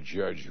of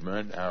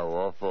judgment, how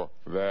awful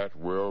that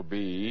will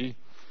be.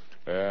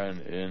 And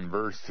in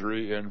verse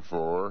 3 and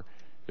 4,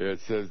 it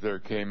says, there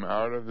came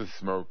out of the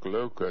smoke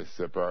locusts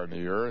upon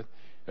the earth,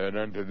 and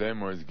unto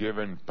them was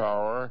given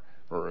power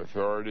or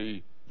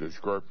authority. The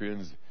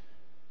scorpions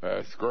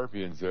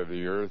of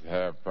the earth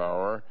have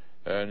power,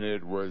 and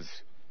it was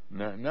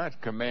not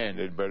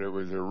commanded, but it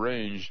was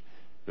arranged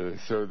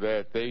so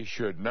that they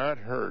should not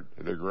hurt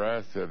the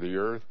grass of the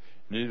earth,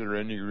 neither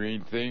any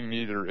green thing,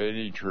 neither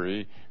any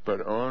tree,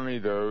 but only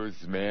those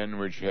men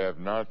which have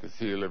not the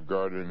seal of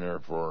God in their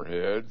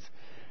foreheads.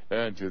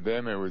 And to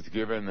them it was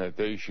given that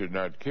they should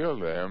not kill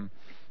them,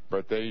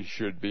 but they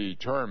should be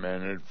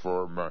tormented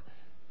for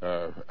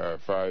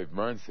 5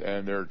 months,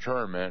 and their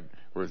torment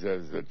was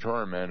as the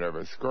torment of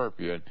a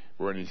scorpion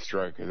when he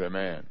striketh a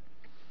man.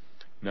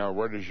 Now,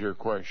 what is your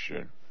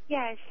question?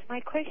 Yes, my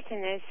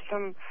question is,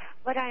 from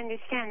what I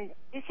understand,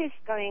 this is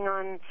going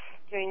on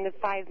during the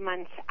 5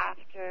 months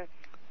after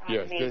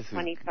Yes, May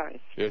 21st.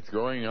 It's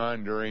going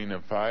on during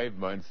the 5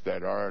 months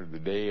that are the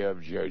Day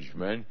of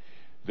Judgment.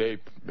 They,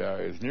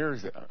 as near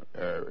as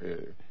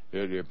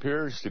it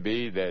appears to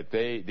be that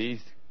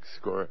these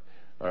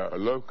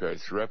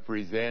locusts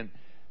represent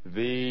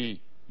the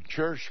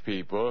church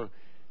people.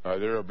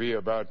 There will be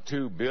about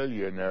 2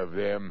 billion of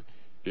them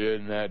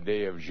in that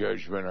Day of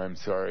Judgment. I'm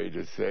sorry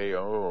to say,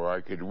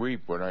 I could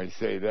weep when I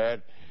say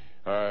that,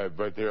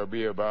 but there will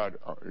be about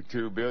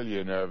 2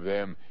 billion of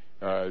them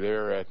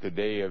there at the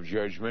Day of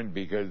Judgment,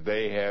 because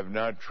they have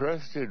not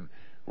trusted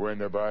when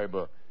the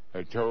Bible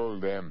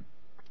told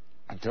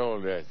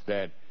us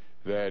that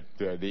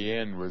the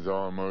end was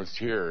almost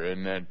here,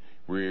 and that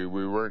we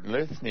weren't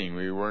listening,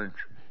 we weren't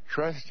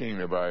trusting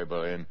the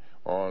Bible and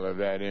all of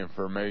that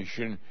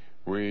information.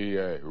 We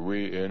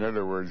in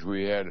other words,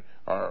 we had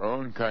our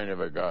own kind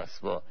of a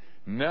gospel.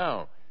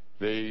 Now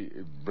the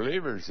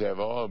believers have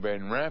all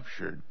been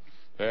raptured,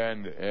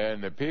 and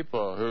the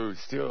people who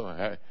still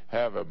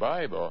have a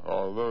Bible,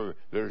 although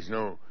there's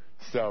no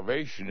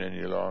salvation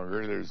any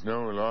longer, there's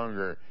no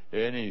longer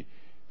any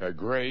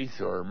grace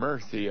or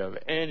mercy of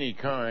any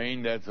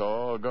kind, that's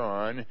all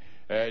gone,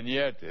 and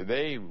yet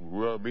they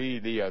will be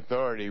the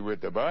authority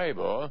with the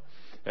Bible,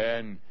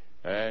 and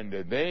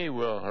they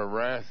will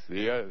harass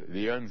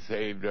the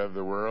unsaved of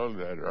the world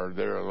that are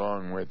there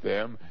along with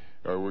them,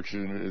 which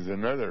is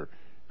another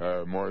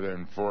more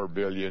than 4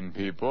 billion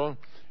people,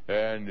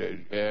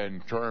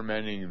 and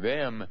tormenting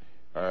them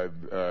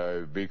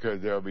because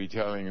they'll be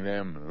telling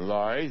them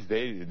lies.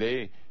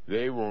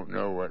 They won't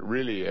know what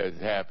really has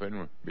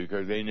happened,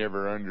 because they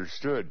never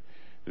understood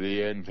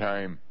the end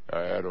time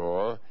at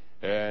all,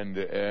 and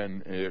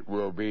it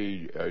will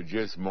be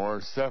just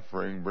more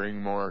suffering,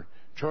 bring more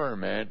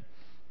torment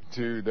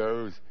to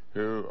those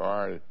who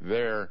are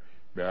there,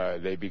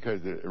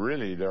 because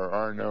really there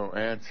are no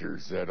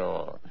answers at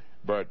all.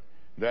 But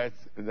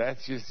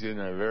that's just in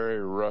a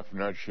very rough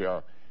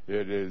nutshell.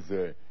 It is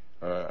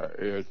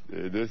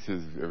this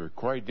is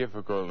quite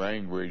difficult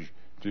language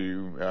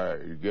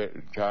to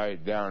get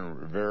tied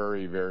down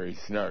very, very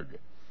snug.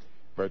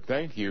 But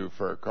thank you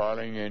for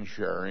calling and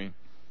sharing.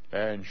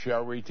 And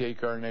shall we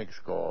take our next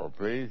call,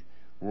 please?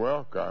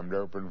 Welcome to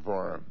Open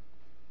Forum.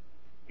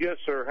 Yes,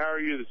 sir. How are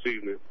you this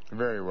evening?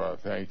 Very well,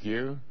 thank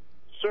you.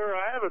 Sir,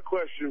 I have a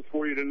question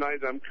for you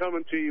tonight. I'm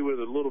coming to you with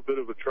a little bit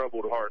of a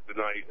troubled heart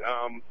tonight.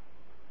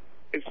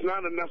 It's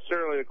not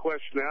necessarily a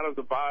question out of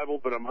the Bible,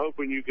 but I'm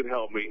hoping you can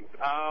help me.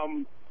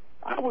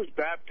 I was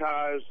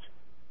baptized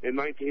in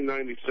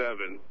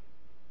 1997,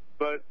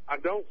 but I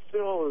don't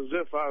feel as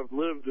if I've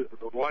lived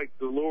like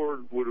the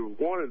Lord would have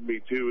wanted me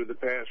to in the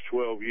past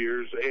 12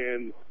 years.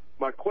 And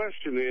my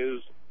question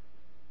is,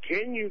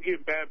 can you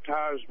get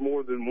baptized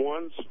more than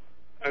once?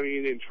 I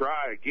mean, and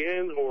try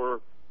again,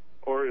 or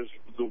is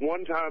the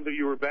one time that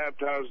you were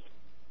baptized?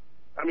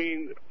 I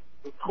mean,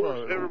 of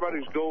course,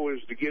 everybody's goal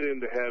is to get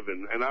into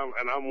heaven, and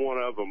I'm one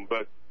of them.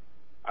 But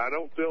I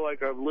don't feel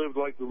like I've lived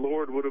like the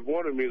Lord would have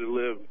wanted me to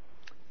live.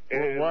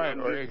 And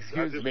I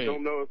just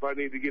don't know if I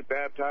need to get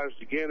baptized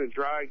again and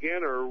try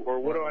again, or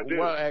what do I do?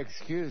 Well,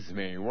 excuse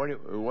me.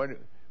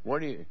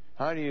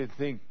 How do you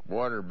think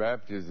water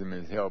baptism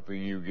is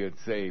helping you get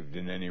saved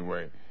in any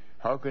way?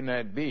 How can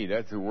that be?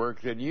 That's a work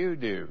that you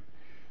do.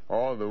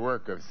 All the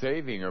work of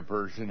saving a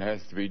person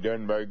has to be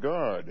done by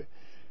God.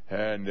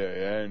 And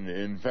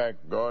in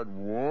fact, God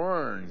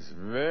warns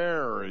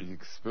very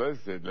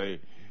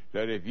explicitly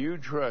that if you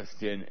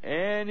trust in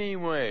any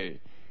way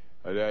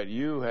that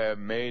you have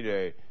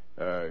made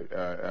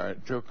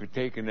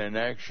taken an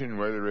action,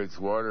 whether it's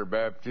water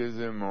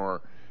baptism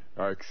or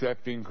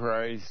accepting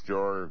Christ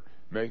or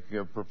making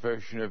a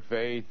profession of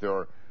faith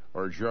or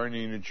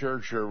joining the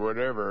church or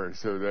whatever,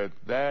 so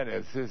that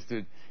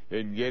assisted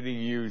in getting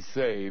you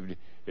saved,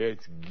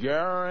 it's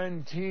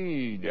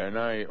guaranteed. And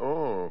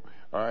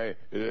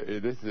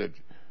this is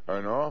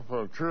an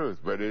awful truth,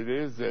 but it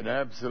is an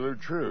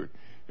absolute truth.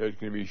 It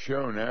can be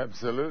shown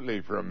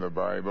absolutely from the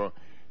Bible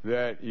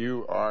that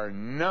you are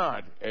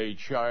not a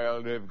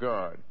child of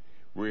God.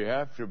 We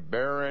have to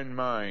bear in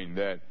mind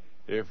that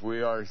if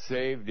we are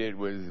saved, it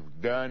was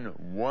done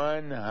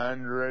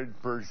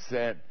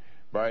 100%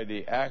 by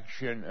the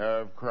action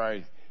of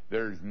Christ.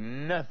 There's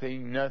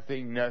nothing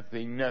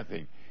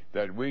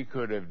that we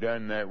could have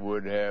done that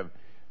would have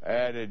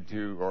added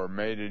to or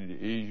made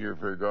it easier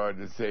for God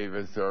to save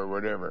us or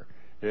whatever.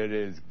 It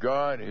is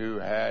God who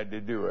had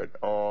to do it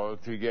all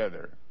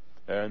together.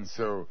 And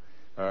so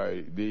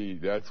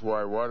that's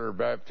why water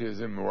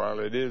baptism, while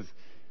it is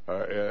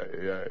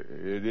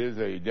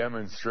a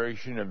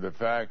demonstration of the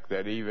fact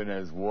that even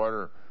as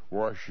water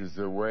washes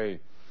away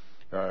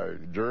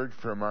dirt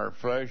from our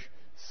flesh,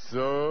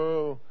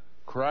 so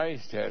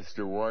Christ has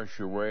to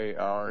wash away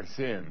our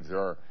sins,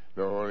 or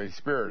the Holy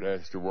Spirit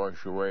has to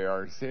wash away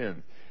our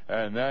sins.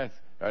 And that's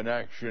an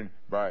action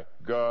by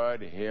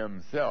God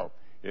Himself.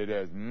 It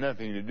has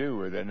nothing to do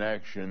with an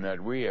action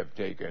that we have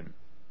taken.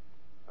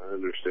 I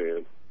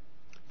understand.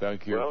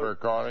 Thank you for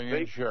calling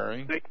and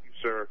sharing. Thank you,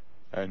 sir.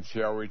 And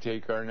shall we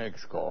take our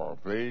next call,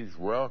 please?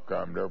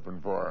 Welcome to Open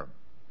Forum.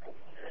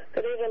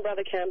 Good evening,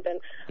 Brother Camden.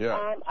 Yeah.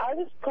 I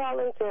was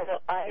calling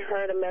I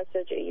heard a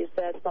message and you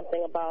said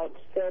something about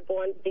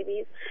stillborn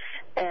babies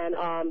and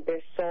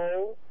their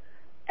soul.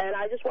 And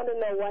I just want to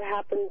know what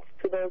happens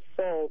to those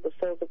souls, the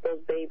souls of those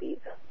babies.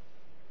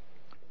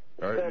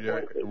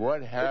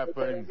 What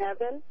happens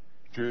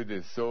to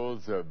the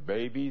souls of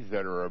babies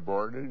that are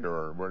aborted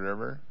or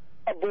whatever?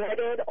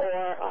 Aborted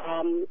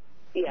or,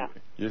 yeah.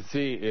 You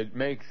see, it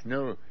makes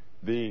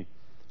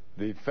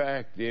the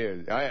fact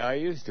is, I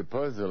used to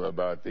puzzle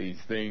about these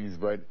things,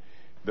 but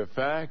the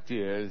fact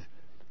is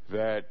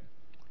that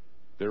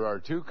there are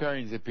two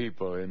kinds of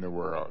people in the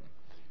world.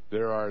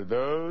 There are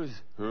those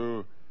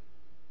who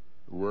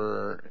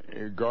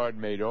God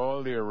made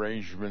all the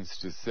arrangements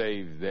to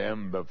save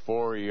them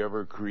before He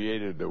ever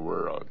created the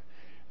world.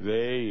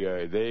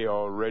 They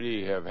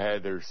already have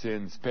had their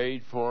sins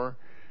paid for,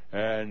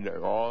 and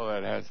all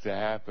that has to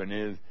happen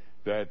is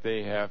that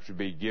they have to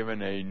be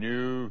given a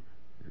new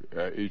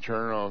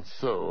eternal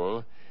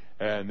soul,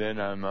 and then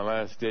on the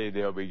last day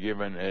they'll be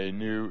given a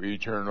new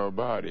eternal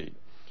body.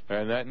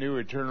 And that new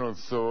eternal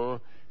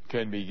soul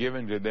can be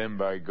given to them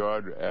by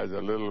God as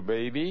a little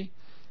baby,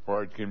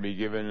 or it can be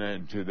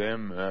given to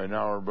them an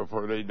hour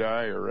before they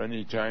die or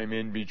any time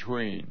in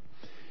between.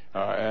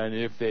 And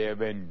if they have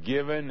been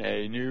given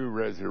a new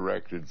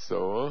resurrected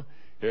soul,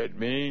 it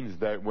means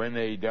that when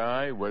they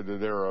die, whether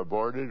they're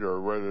aborted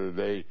or whether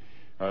they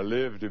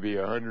live to be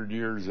 100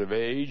 years of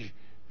age,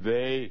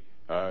 they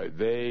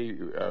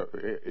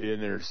in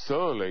their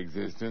soul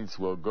existence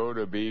will go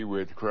to be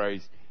with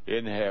Christ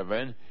in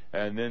heaven,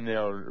 and then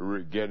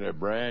they'll get a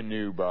brand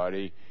new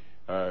body,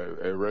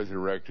 a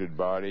resurrected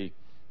body,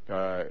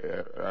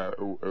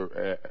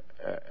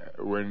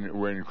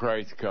 when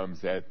Christ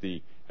comes at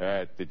the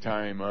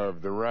time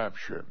of the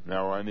rapture.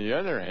 Now, on the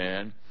other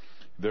hand,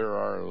 there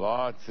are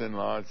lots and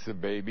lots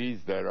of babies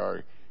that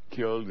are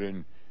killed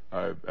in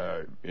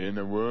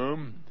the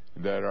womb,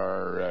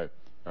 that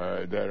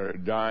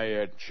die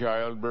at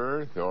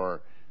childbirth,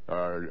 or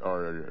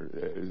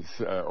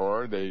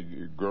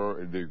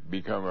they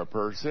become a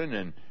person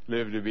and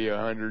live to be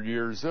 100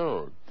 years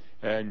old,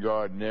 and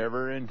God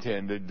never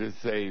intended to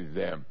save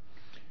them.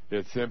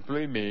 It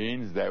simply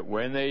means that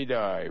when they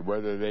die,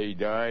 whether they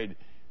died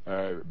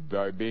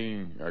by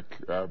being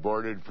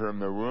aborted from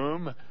the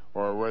womb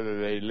or whether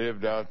they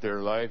lived out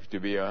their life to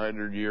be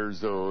 100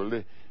 years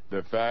old,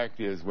 the fact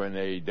is when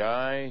they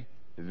die,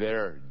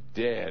 they're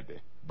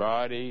dead,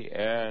 body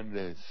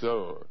and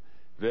soul.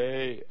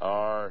 They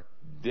are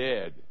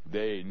dead.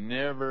 They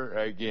never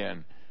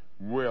again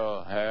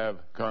will have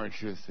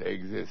conscious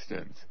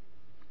existence.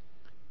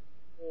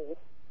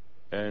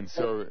 And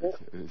so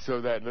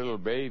that little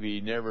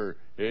baby never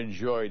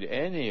enjoyed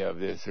any of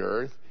this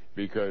earth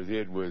because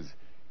it was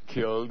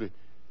killed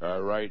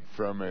right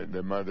from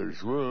the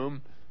mother's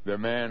womb. The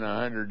man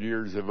 100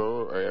 years of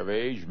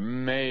age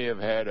may have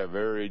had a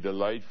very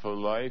delightful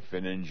life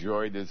and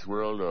enjoyed this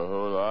world a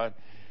whole lot,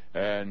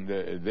 and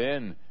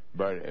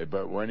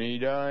but when he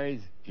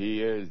dies,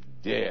 he is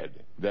dead.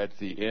 That's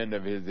the end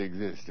of his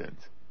existence.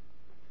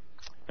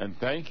 And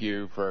thank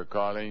you for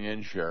calling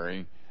and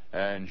sharing.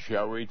 And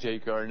shall we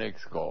take our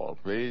next call,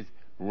 please?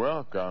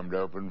 Welcome to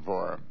Open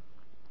Forum.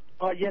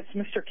 Yes,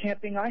 Mr.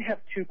 Camping, I have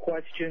two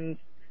questions.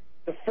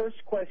 The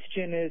first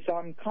question is,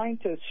 I'm kind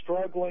of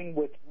struggling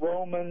with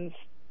Romans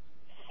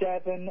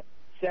 7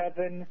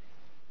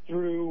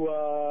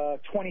 through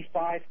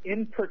 25,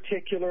 in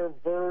particular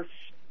verse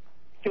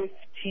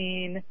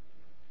 15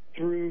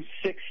 through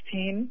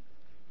 16.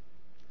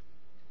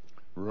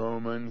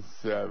 Romans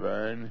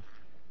 7,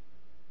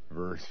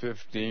 verse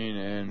 15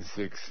 and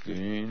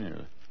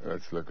 16.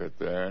 Let's look at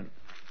that.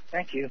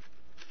 Thank you.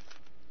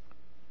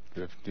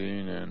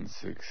 15 and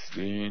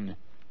 16.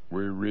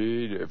 We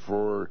read,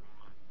 "For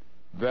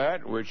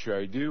that which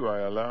I do I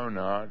allow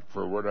not,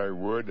 for what I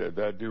would,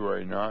 that do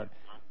I not,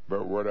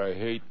 but what I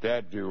hate,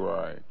 that do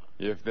I.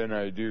 If then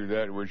I do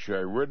that which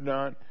I would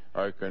not,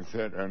 I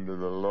consent unto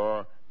the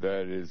law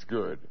that is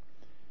good,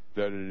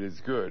 that it is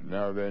good.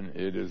 Now then,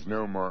 it is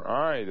no more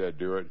I that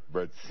do it,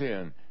 but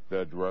sin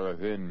that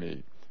dwelleth in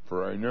me.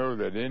 For I know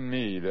that in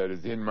me, that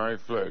is in my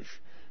flesh,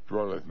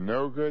 dwelleth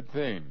no good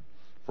thing.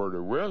 For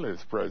the will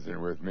is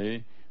present with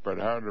me, but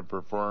how to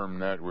perform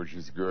that which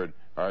is good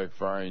I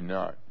find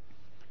not."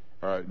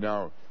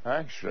 Now,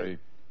 actually,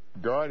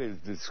 God is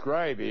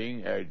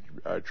describing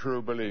a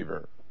true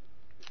believer.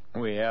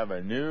 We have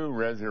a new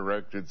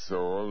resurrected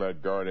soul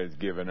that God has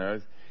given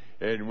us,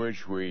 in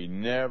which we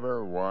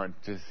never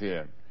want to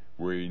sin.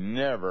 We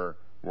never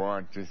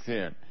want to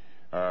sin.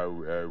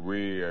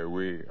 We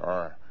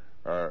are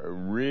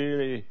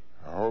really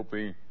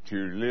hoping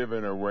to live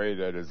in a way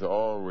that is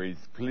always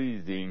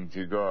pleasing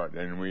to God,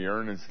 and we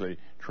earnestly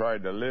try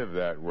to live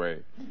that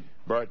way.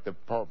 But the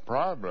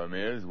problem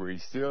is we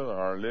still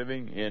are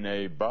living in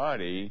a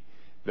body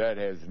that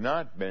has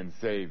not been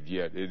saved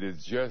yet. It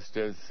is just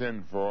as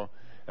sinful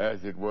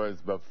as it was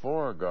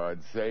before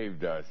God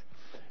saved us.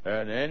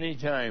 And any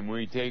time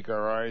we take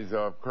our eyes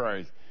off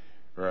Christ,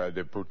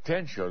 the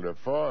potential to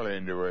fall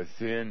into a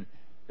sin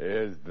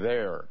is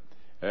there.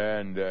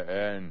 And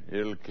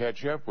it'll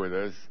catch up with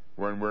us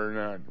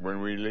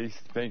when we least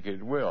think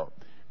it will,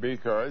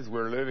 because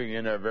we're living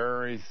in a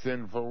very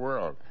sinful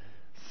world.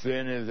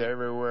 Sin is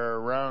everywhere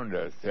around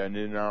us, and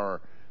in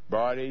our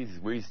bodies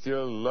we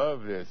still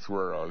love this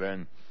world,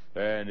 and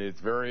it's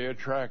very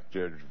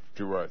attractive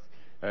to us,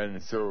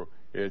 and so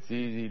it's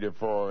easy to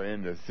fall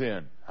into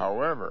sin.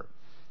 However,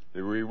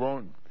 there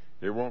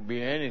won't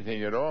be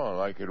anything at all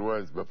like it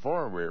was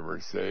before we were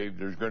saved.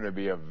 There's going to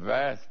be a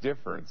vast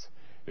difference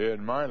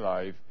in my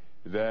life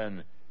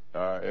than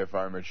if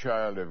I'm a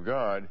child of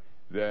God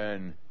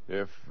than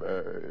if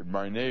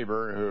my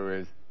neighbor who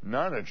is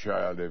not a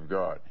child of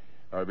God.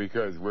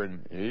 Because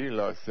when he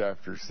lusts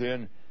after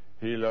sin,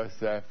 he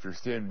lusts after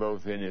sin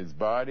both in his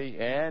body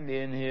and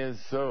in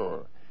his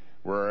soul.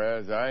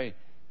 Whereas I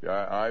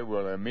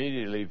will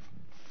immediately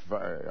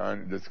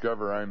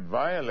discover I'm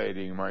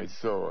violating my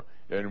soul,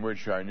 in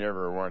which I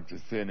never want to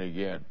sin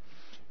again.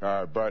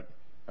 But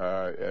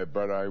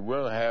I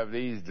will have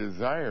these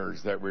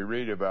desires that we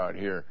read about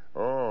here.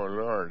 Oh,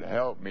 Lord,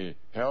 help me,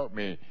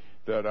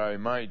 that I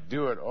might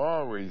do it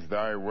always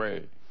thy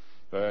way.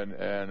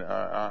 And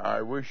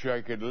I wish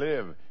I could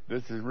live.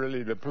 This is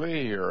really the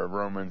plea here of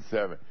Romans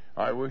 7.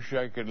 I wish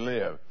I could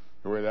live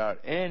without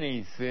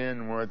any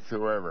sin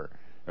whatsoever.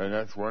 And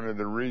that's one of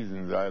the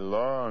reasons I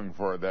long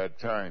for that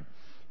time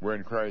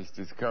when Christ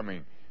is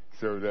coming,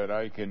 so that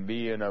I can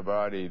be in a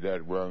body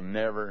that will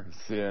never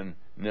sin,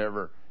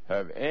 never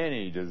have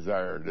any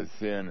desire to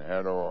sin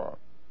at all.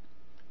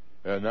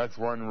 And that's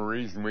one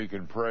reason we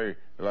can pray,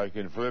 like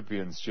in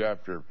Philippians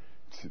chapter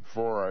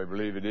 4, I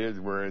believe it is,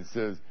 where it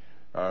says,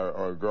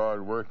 "O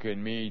God, work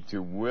in me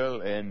to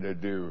will and to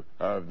do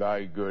of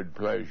thy good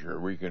pleasure."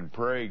 We can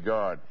pray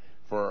God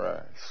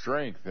for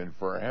strength and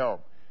for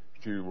help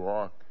to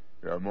walk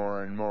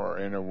more and more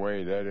in a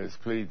way that is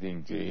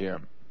pleasing to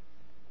Him.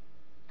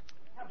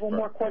 I have one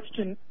more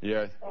question.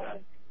 Yes.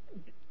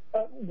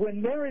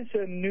 When there is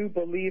a new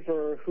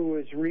believer who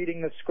is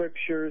reading the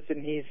Scriptures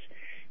and he's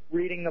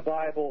reading the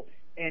Bible,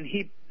 and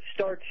he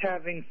starts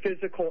having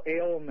physical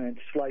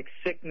ailments like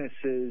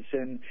sicknesses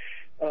and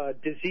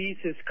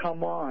diseases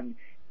come on,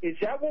 is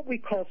that what we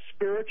call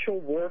spiritual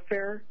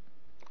warfare?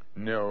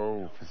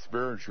 No,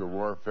 spiritual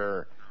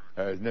warfare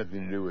has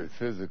nothing to do with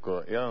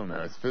physical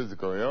illness.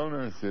 Physical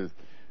illness is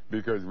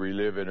because we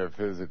live in a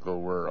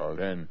physical world,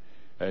 and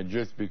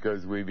just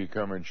because we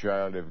become a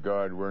child of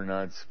God, we're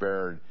not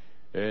spared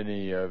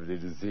any of the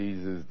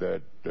diseases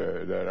that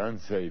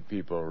unsaved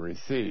people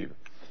receive.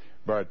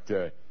 But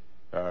the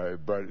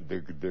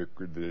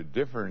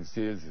difference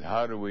is,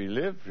 how do we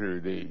live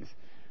through these?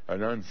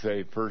 An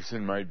unsaved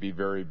person might be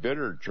very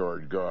bitter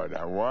toward God.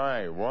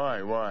 Why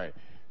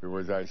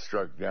was I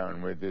struck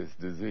down with this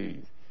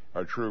disease?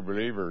 A true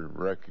believer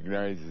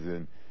recognizes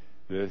in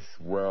this,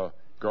 well,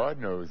 God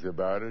knows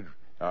about it.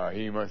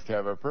 He must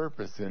have a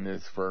purpose in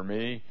this for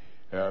me.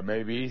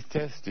 Maybe He's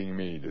testing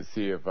me to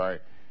see if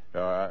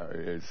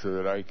so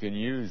that I can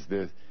use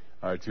this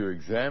to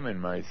examine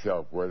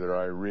myself, whether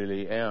I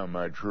really am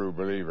a true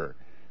believer.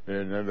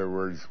 In other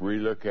words, we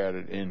look at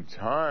it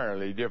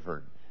entirely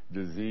different.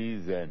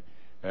 Disease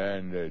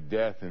and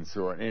death and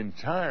so on,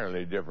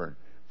 entirely different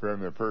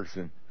from the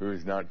person who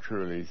is not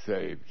truly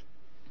saved.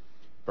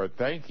 But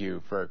thank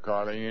you for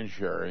calling and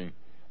sharing.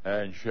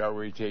 And shall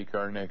we take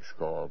our next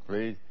call,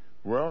 please?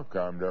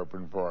 Welcome to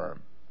Open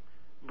Forum.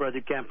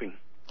 Brother Camping.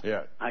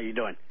 Yes. How you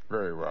doing?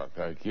 Very well,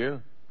 thank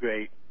you.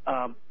 Great.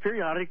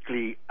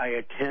 Periodically, I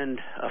attend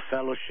a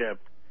fellowship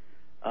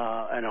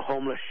and a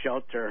homeless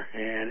shelter,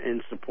 and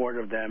in support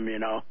of them,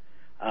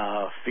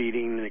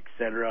 feeding,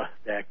 etc.,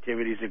 the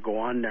activities that go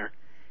on there.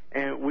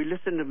 And we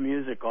listen to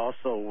music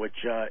also,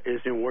 which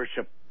is in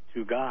worship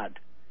to God.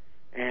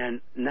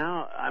 And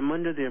now I'm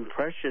under the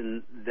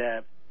impression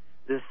that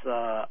this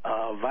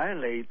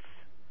violates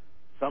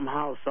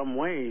somehow, some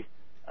way,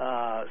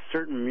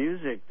 certain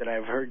music that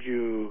I've heard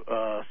you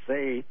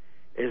say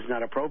is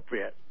not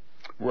appropriate.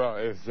 Well,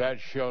 is that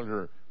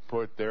shelter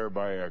put there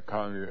by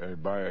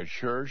a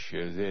church?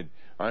 Is it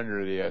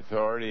under the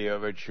authority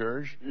of a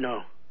church?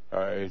 No.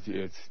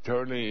 It's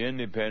totally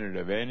independent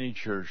of any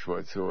church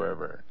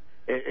whatsoever.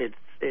 It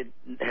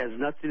has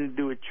nothing to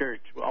do with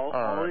church. All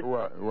right.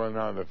 Well,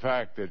 now the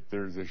fact that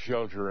there's a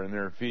shelter and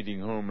they're feeding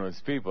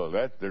homeless people,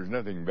 there's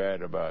nothing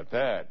bad about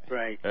that.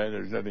 Right. And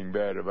there's nothing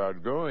bad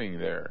about going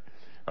there.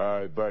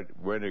 But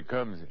when it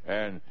comes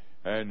and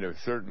to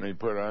certainly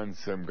put on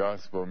some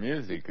gospel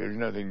music, there's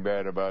nothing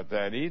bad about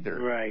that either.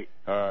 Right.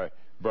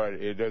 But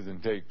it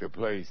doesn't take the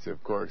place,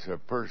 of course,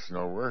 of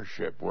personal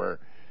worship, where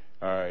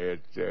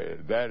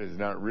that is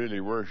not really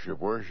worship.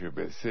 Worship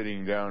is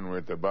sitting down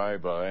with the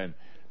Bible and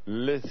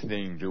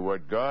listening to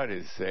what God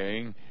is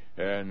saying,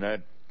 and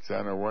that's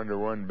on a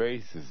one-to-one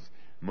basis,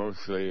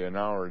 mostly in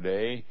our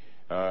day,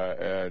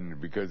 and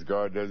because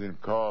God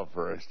doesn't call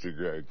for us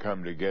to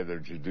come together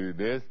to do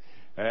this,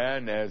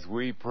 and as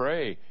we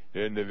pray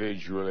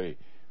individually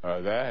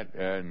that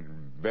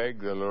and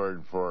beg the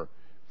Lord for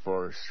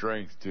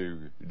strength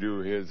to do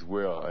His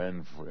will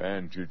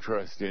and to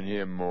trust in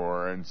Him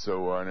more, and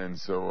so on and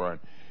so on.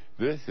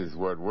 This is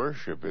what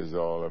worship is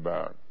all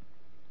about.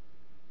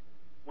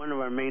 one of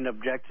our main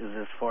objectives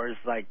as far as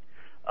like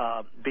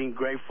being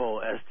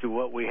grateful as to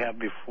what we have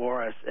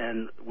before us,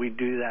 and we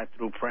do that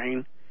through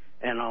praying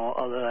and all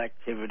other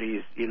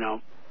activities, you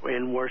know,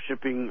 in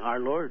worshiping our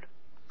Lord.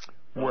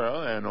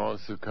 Well, and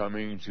also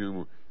coming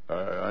to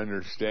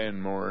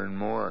understand more and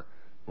more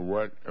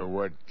what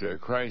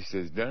Christ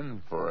has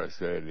done for us,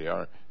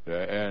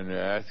 and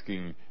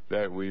asking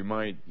that we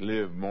might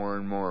live more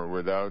and more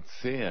without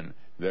sin,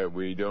 that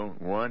we don't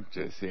want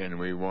to sin,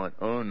 we want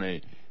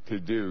only to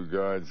do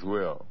God's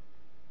will.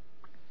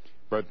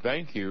 But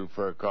thank you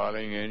for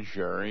calling and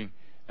sharing,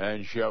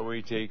 and shall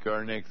we take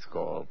our next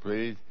call,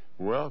 please?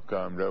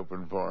 Welcome to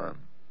Open Forum.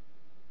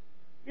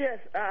 Yes,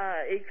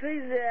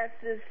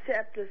 Ecclesiastes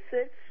chapter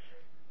 6,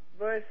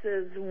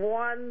 verses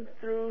 1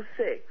 through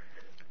 6.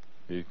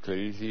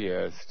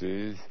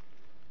 Ecclesiastes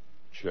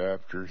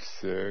chapter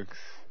 6,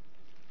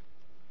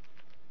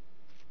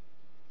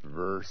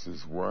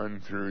 verses 1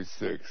 through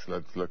 6.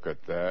 Let's look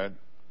at that.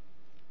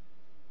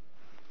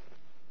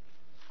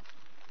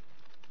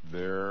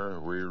 There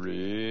we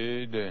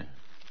read,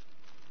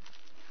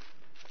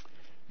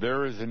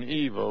 "There is an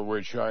evil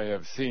which I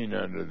have seen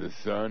under the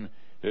sun,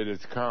 it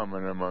is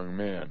common among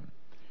men.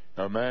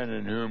 A man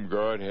in whom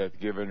God hath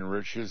given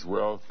riches,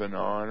 wealth, and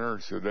honor,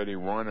 so that he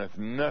wanteth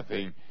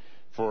nothing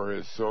for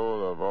his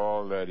soul of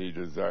all that he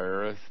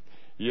desireth.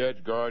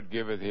 Yet God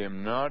giveth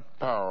him not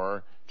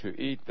power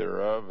to eat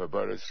thereof,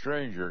 but a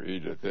stranger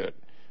eateth it.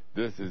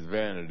 This is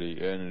vanity,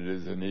 and it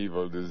is an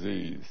evil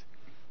disease.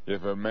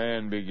 If a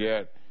man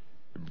beget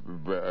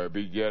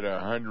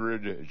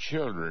 100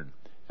 children,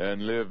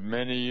 and live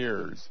many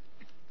years,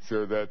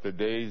 so that the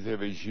days of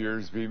his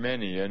years be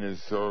many, and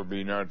his soul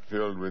be not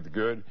filled with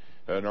good,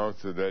 and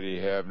also that he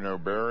have no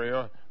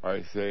burial,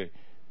 I say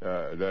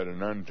that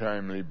an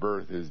untimely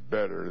birth is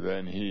better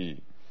than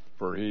he.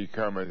 For he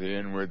cometh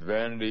in with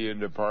vanity, and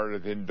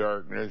departeth in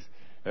darkness,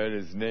 and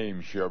his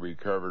name shall be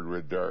covered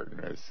with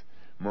darkness.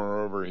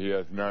 Moreover, he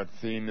hath not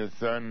seen the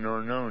sun,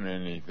 nor known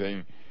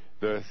anything.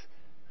 Thus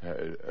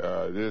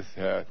this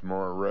hath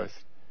more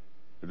rest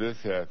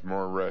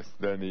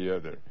than the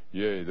other.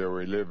 Yea, though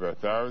he live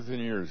 1,000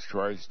 years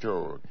twice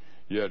told,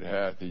 yet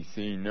hath he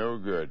seen no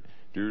good.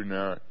 Do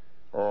not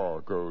all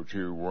go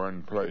to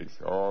one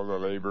place. All the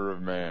labor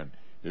of man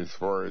is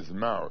for his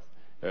mouth,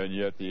 and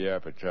yet the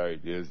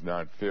appetite is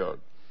not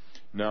filled."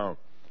 Now,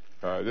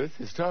 this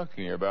is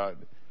talking about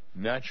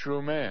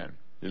natural man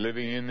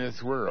living in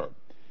this world.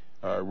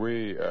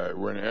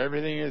 When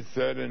everything is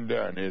said and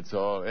done, it's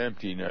all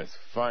emptiness.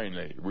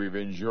 Finally, we've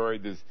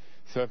enjoyed this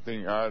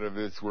something out of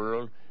this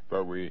world,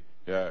 but we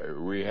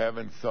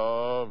haven't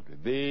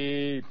solved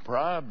the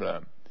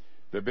problem.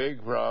 The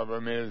big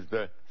problem is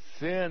the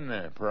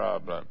sin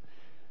problem.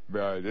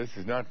 This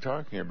is not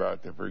talking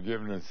about the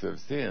forgiveness of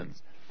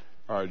sins.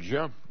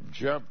 Jump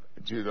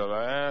to the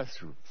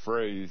last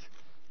phrase,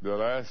 the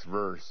last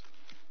verse,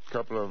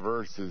 couple of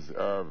verses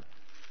of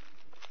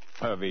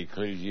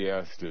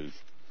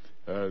Ecclesiastes.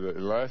 The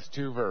last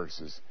two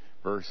verses,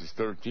 verses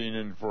 13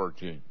 and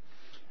 14.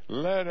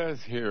 "Let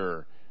us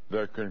hear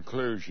the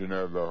conclusion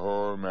of the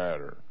whole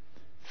matter.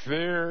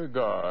 Fear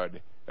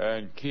God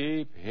and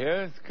keep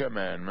his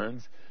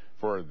commandments,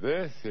 for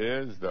this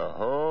is the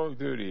whole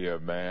duty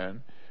of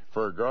man.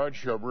 For God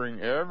shall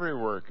bring every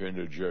work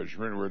into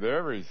judgment with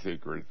every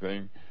secret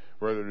thing,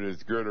 whether it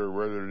is good or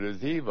whether it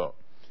is evil."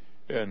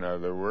 In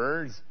other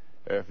words,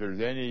 if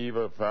there's any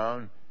evil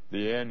found,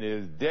 the end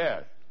is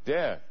death.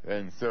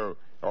 And so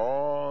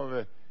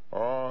all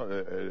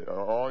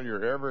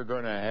you're ever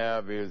going to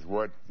have is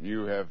what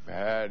you have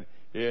had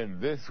in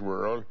this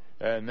world,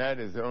 and that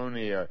is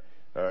only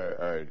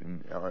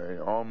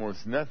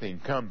almost nothing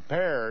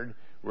compared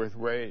with the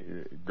way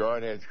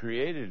God has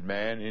created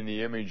man in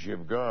the image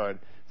of God,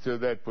 so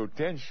that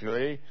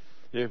potentially,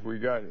 if we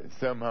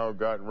somehow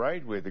got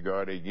right with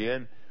God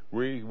again,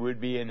 we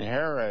would be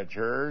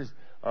inheritors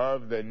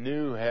of the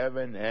new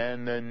heaven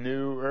and the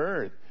new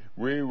earth.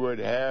 We would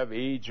have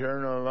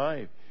eternal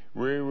life.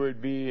 We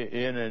would be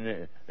in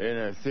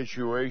a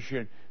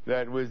situation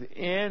that was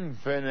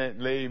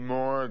infinitely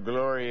more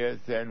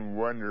glorious and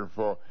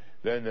wonderful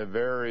than the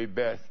very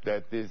best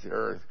that this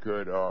earth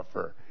could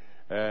offer.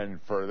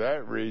 And for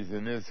that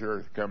reason, this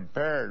earth,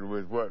 compared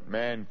with what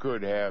man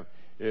could have,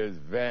 is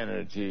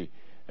vanity.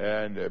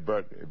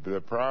 But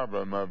the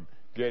problem of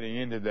getting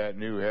into that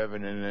new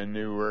heaven and the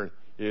new earth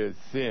is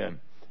sin.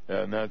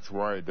 And that's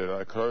why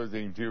the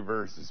closing two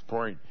verses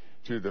point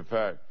to the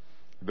fact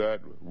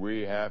that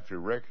we have to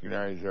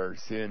recognize our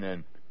sin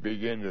and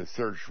begin to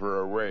search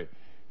for a way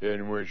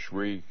in which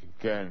we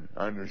can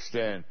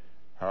understand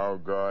how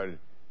God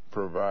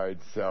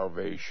provides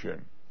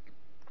salvation.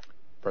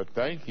 But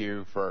thank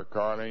you for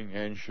calling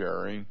and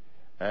sharing.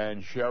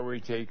 And shall we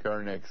take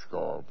our next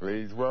call?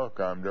 Please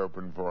welcome to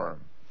Open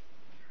Forum.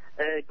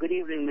 Good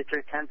evening,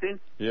 Mr. Camping.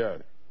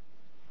 Yes.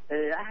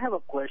 I have a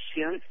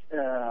question.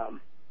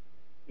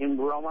 In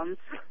Romans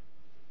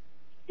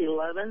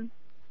 11,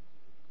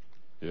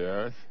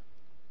 yes,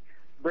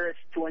 verse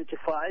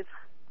 25.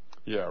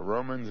 Yeah,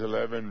 Romans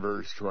 11,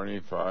 verse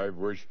 25,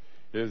 which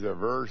is a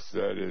verse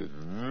that is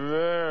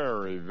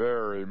very,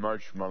 very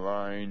much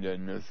maligned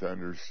and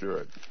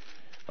misunderstood.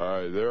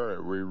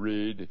 There we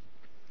read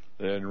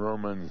in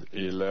Romans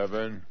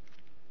 11,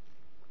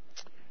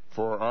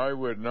 "For I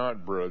would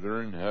not,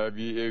 brethren, have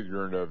ye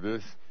ignorant of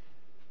this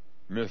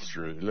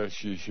mystery,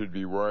 lest ye should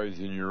be wise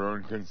in your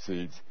own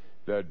conceits,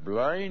 that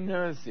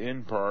blindness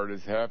in part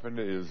has happened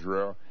to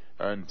Israel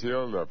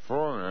until the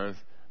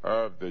fullness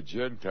of the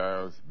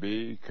Gentiles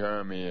be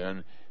come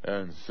in,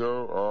 and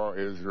so all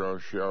Israel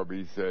shall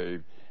be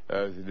saved,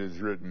 as it is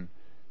written,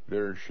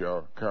 there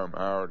shall come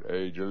out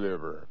a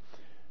deliverer."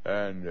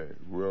 And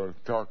we'll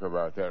talk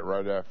about that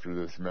right after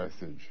this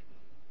message.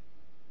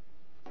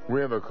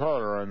 We have a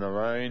caller on the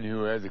line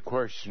who has a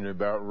question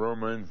about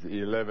Romans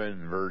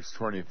 11, verse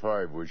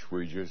 25, which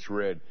we just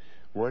read.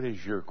 What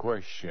is your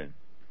question?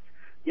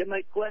 Yeah,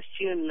 my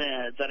question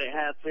that I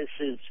have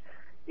is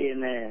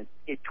in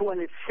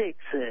 26.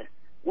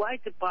 Why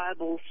the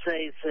Bible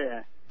says,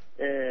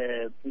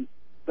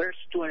 verse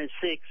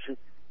 26,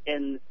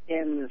 and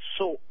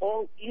so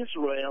all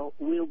Israel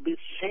will be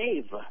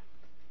saved.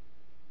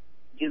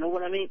 You know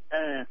what I mean?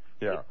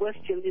 The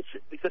question is,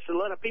 because a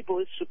lot of people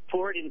is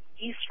supporting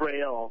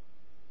Israel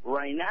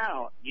right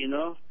now, you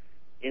know,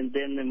 and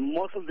then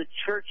most of the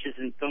churches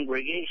and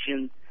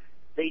congregations,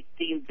 they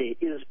think that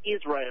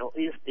Israel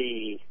is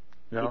the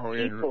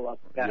people of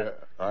God. Yeah,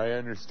 I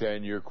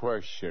understand your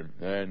question,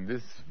 and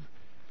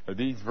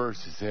these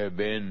verses have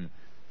been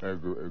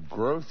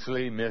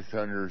grossly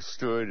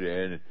misunderstood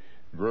and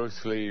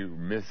grossly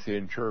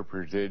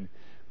misinterpreted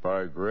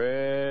by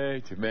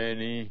great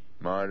many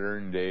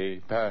modern-day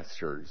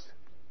pastors,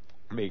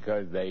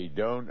 because they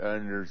don't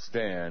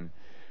understand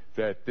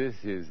that this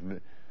is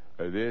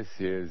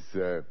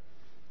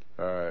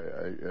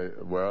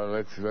well,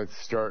 let's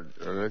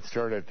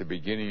start at the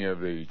beginning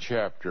of the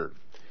chapter.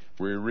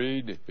 We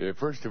read,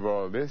 first of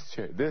all, this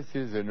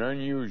is an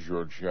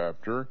unusual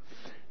chapter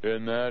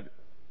in that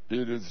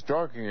it is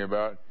talking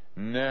about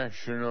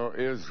national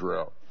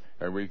Israel,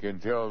 and we can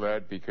tell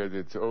that because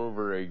it's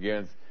over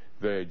against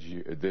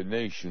the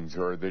nations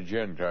or the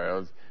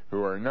Gentiles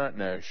who are not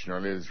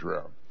national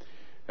Israel.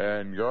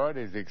 And God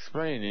is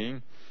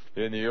explaining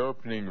in the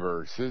opening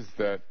verses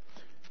that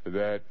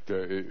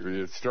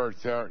it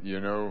starts out, you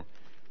know,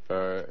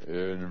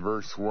 in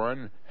verse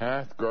 1,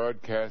 "Hath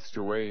God cast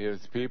away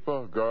his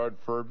people? God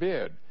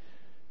forbid."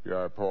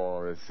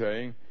 Paul is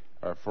saying,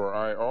 "For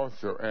I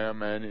also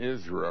am an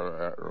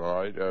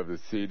Israelite of the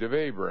seed of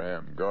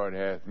Abraham. God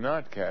hath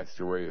not cast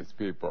away his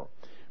people."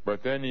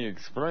 But then he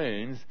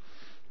explains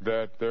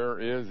that there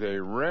is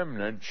a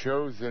remnant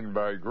chosen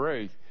by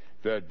grace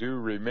that do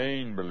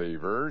remain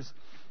believers,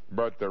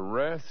 but the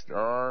rest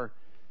their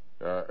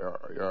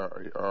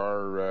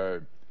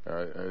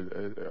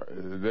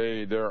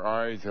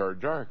eyes are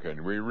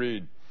darkened. We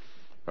read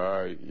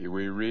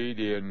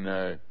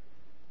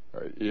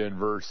in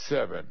verse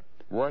 7,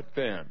 "What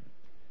then?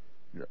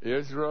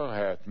 Israel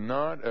hath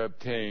not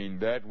obtained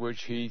that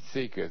which he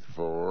seeketh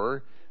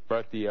for,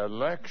 but the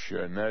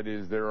election," that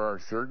is, there are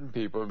certain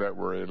people that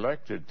were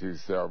elected to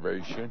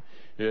salvation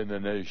in the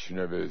nation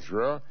of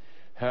Israel,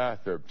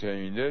 "hath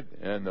obtained it,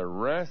 and the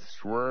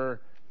rest were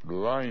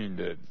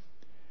blinded."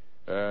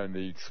 And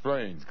he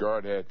explains,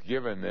 God hath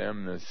given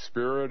them the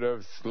spirit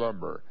of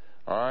slumber,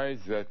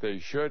 eyes that they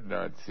should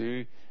not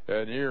see,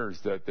 and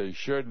ears that they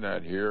should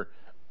not hear,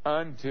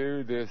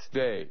 unto this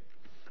day.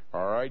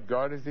 All right,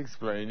 God is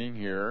explaining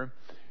here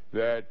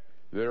that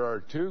there are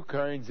two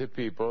kinds of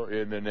people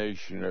in the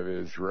nation of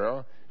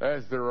Israel,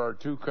 as there are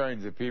two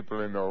kinds of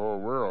people in the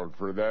whole world,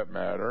 for that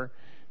matter.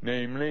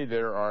 Namely,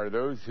 there are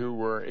those who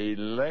were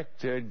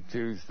elected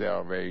to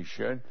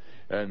salvation,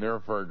 and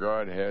therefore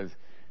God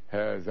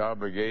has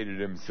obligated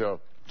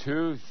himself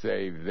to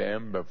save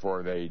them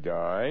before they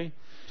die.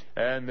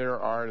 And there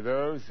are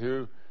those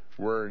who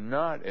were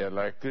not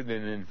elected,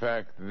 and in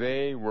fact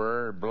they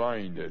were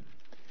blinded.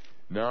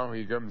 Now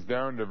he comes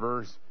down to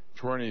verse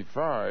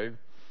 25,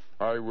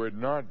 "I would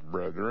not,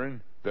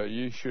 brethren, that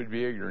ye should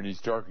be ignorant."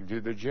 He's talking to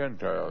the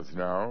Gentiles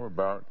now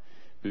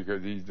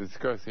because he's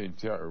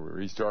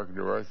talking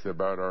to us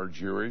about our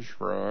Jewish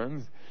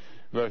friends,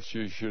 "lest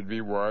you should be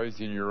wise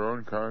in your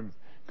own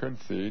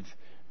conceits,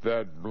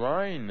 that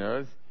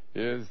blindness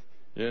is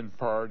in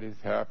part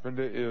has happened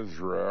to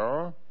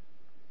Israel."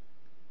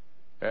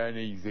 And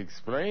he's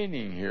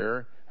explaining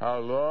here how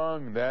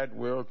long that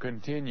will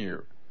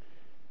continue.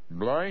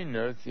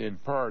 Blindness in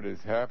part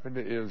has happened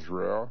to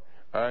Israel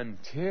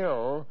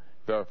until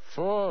the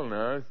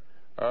fullness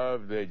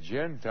of the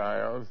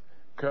Gentiles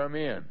come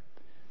in.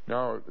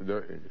 Now,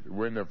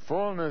 when the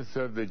fullness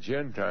of the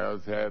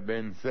Gentiles have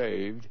been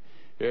saved,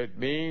 it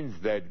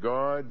means that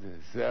God's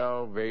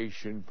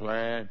salvation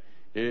plan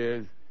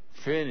is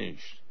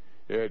finished.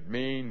 It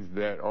means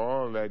that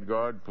all that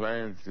God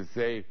plans to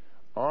save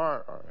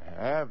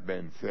have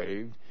been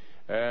saved,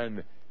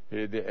 and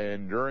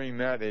during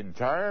that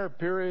entire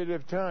period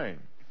of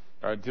time,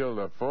 until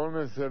the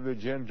fullness of the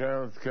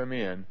Gentiles come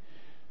in,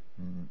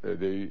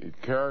 the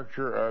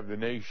character of the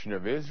nation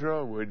of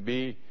Israel would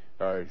be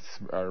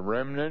a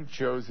remnant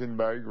chosen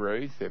by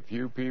grace, a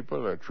few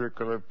people, a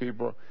trickle of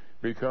people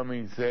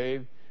becoming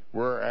saved,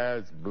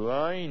 whereas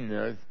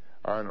blindness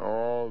on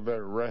all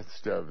the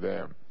rest of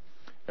them.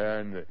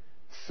 And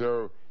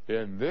so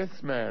in this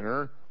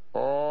manner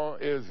all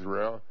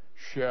Israel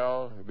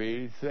shall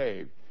be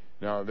saved.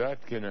 Now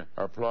that can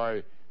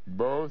apply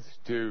both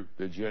to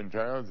the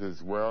Gentiles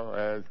as well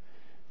as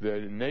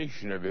the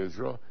nation of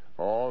Israel.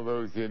 All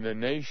those in the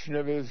nation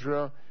of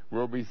Israel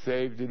will be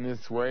saved in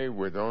this way,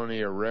 with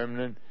only a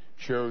remnant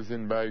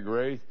chosen by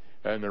grace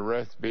and the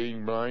rest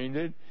being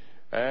blinded.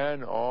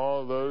 And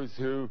all those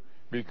who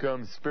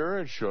become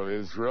spiritual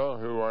Israel,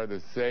 who are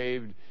the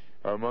saved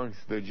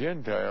amongst the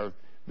Gentiles,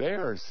 they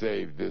are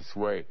saved this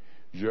way,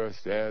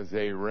 just as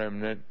a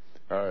remnant,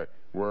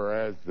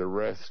 whereas the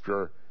rest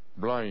are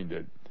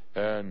blinded.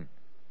 And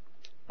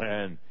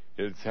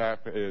it's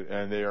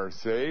and they are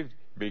saved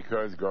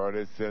because God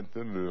has sent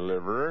the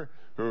deliverer,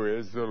 who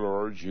is the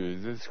Lord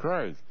Jesus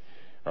Christ,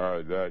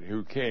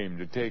 who came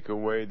to take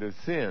away the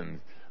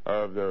sins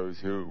of those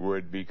who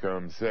would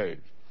become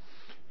saved.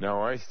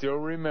 Now, I still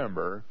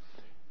remember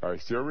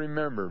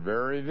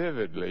very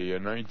vividly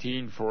in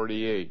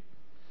 1948,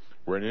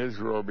 when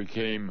Israel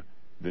became,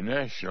 the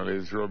national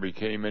Israel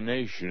became a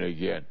nation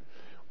again.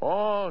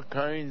 All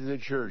kinds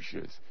of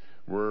churches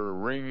were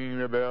ringing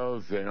the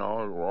bells and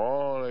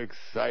all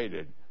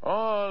excited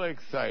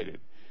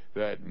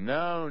that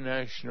now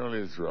national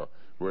Israel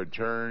would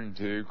turn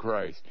to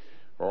Christ.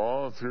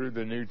 All through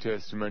the New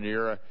Testament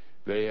era,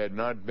 they had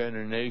not been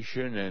a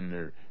nation,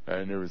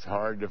 and it was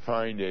hard to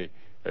find a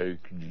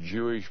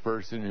Jewish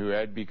person who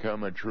had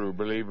become a true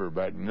believer.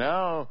 But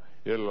now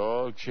it'll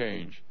all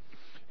change.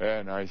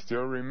 And I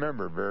still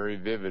remember very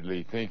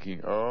vividly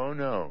thinking, oh,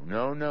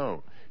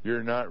 no,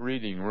 you're not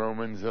reading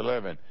Romans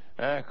 11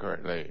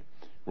 accurately.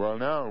 Well,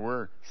 now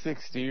we're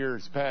 60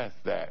 years past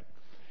that.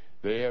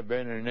 They have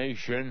been a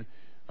nation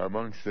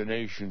amongst the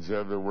nations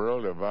of the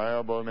world, a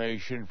viable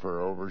nation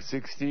for over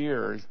 60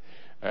 years,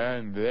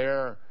 and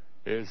there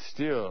is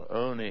still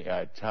only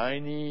a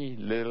tiny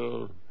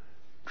little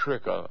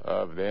trickle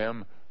of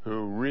them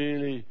who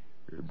really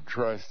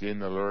trust in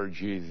the Lord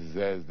Jesus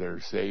as their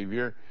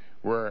Savior,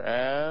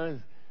 whereas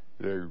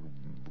the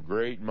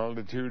great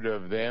multitude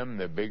of them,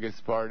 the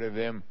biggest part of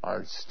them,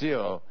 are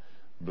still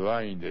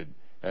blinded.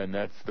 And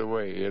that's the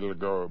way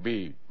it'll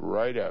be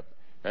right up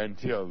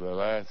until the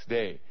last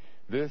day.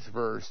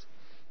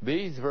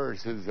 These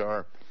verses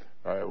are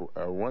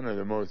one of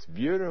the most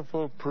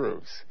beautiful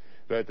proofs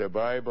that the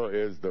Bible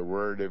is the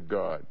Word of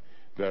God,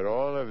 that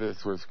all of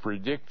this was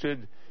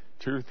predicted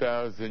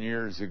 2,000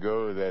 years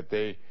ago, that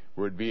they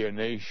would be a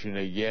nation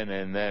again,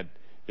 and that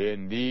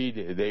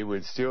indeed they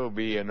would still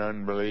be in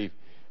unbelief,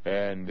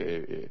 and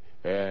it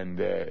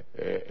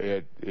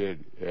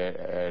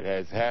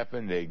has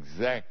happened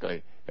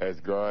exactly as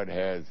God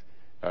has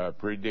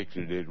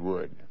predicted it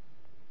would.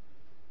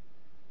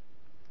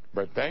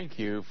 But thank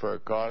you for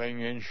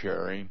calling and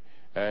sharing,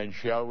 and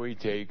shall we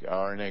take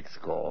our next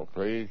call,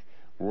 please?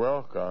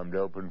 Welcome to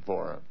Open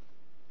Forum.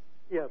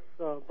 Yes,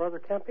 Brother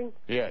Camping?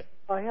 Yes.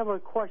 I have a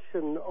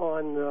question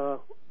on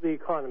the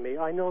economy.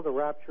 I know the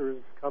rapture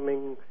is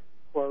coming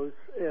close,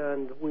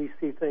 and we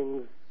see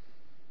things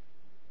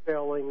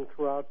failing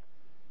throughout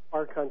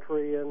our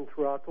country and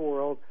throughout the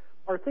world.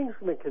 Are things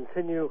going to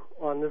continue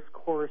on this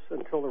course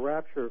until the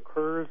rapture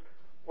occurs,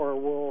 or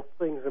will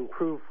things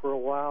improve for a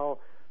while?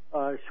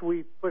 Should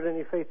we put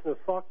any faith in the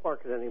stock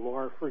market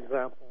anymore, for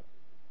example?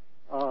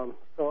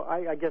 So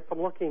I guess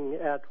I'm looking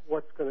at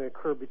what's going to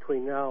occur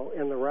between now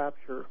and the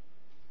rapture.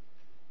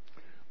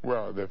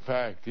 Well, the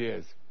fact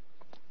is,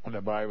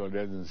 the Bible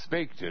doesn't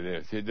speak to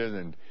this. It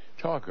doesn't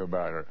talk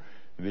about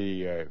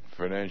the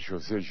financial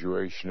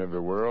situation of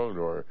the world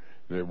or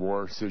the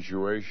war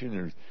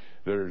situation.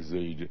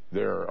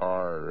 There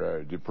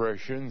are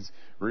depressions,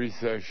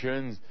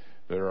 recessions,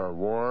 there are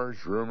wars,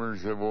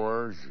 rumors of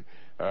wars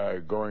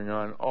going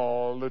on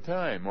all the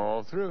time,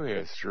 all through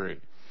history.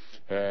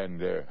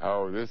 And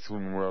how this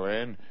one will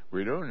end,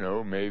 we don't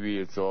know. Maybe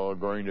it's all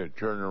going to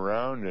turn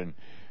around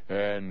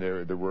and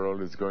the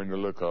world is going to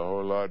look a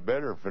whole lot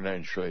better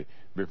financially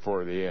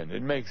before the end.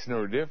 It makes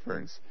no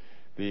difference.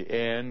 The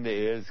end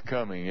is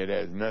coming. It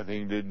has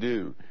nothing to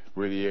do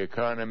with the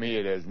economy.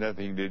 It has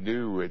nothing to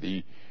do with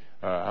the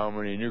how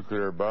many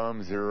nuclear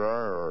bombs there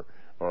are,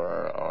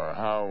 or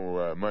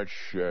how much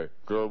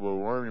global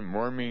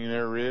warming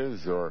there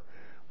is, or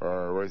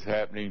what's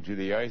happening to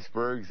the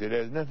icebergs. It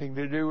has nothing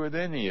to do with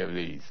any of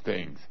these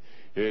things.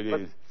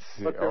 It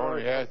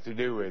only has to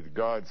do with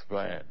God's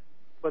plan.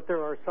 But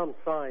there are some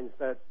signs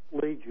that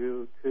lead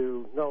you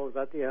to know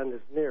that the end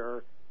is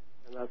near.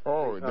 And that's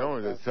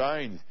the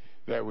signs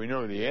that we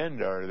know the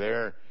end are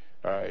there.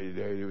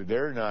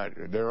 They're not.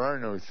 There are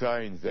no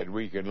signs that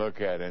we can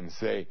look at and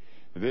say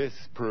this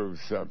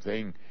proves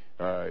something.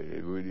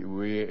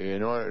 We,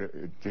 in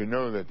order to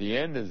know that the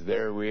end is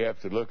there, we have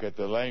to look at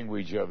the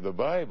language of the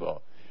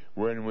Bible.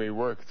 When we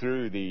work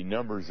through the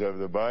numbers of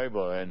the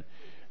Bible and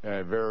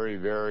very,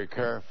 very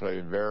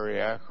carefully, very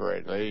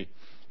accurately,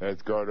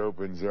 as God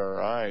opens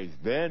our eyes,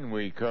 then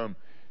we come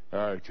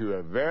to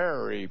a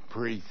very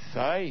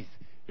precise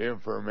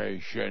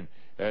information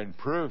and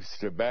proofs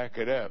to back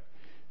it up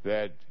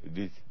that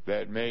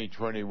May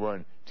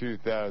 21,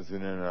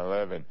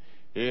 2011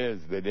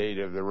 is the date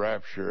of the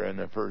rapture and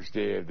the first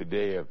day of the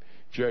day of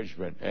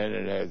judgment, and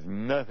it has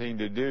nothing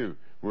to do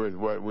with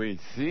what we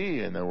see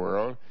in the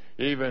world,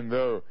 even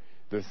though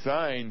the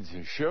signs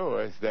show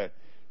us that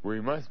we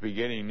must be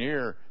getting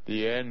near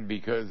the end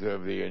because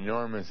of the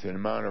enormous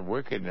amount of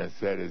wickedness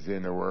that is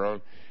in the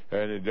world,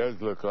 and it does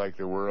look like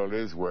the world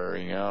is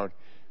wearing out,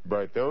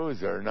 but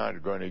those are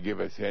not going to give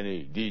us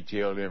any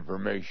detailed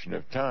information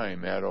of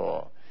time at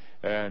all.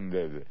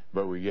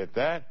 But we get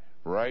that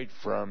right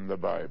from the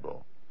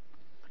Bible.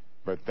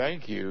 But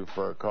thank you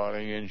for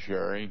calling and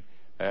sharing,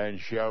 and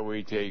shall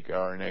we take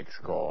our next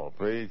call,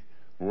 please?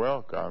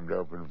 Welcome to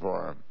Open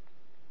Forum.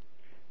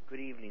 Good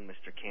evening,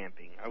 Mr.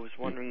 Camping. I was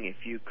wondering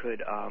if you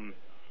could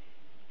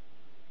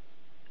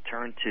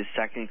turn to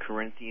 2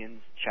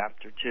 Corinthians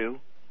chapter 2.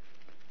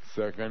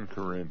 2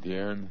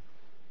 Corinthians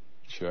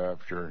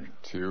chapter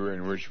 2,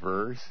 in which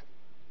verse?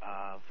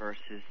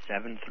 Verses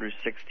 7 through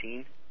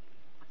 16.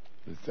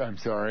 I'm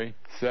sorry,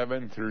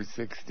 7 through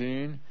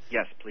 16?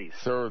 Yes, please.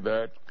 So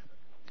that,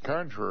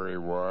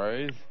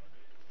 contrary-wise,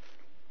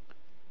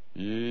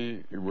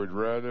 ye would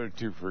rather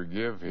to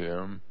forgive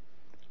him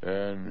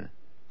and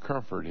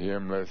comfort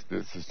him, lest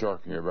this is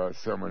talking about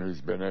someone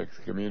who's been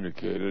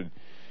excommunicated,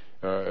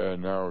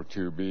 and now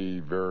to be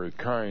very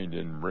kind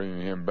in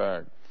bringing him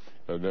back.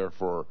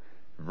 Therefore,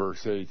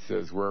 verse 8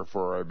 says,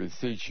 Wherefore I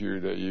beseech you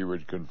that ye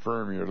would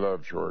confirm your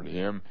love toward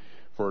him,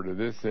 for to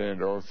this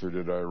end also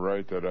did I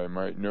write, that I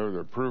might know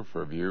the proof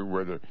of you,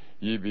 whether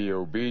ye be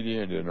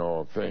obedient in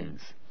all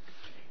things.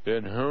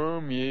 In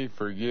whom ye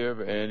forgive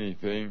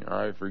anything,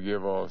 I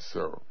forgive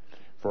also.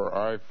 For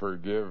I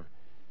forgave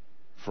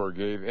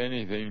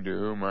anything to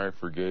whom I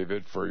forgave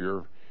it, for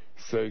your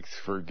sakes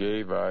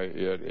forgave I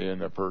it in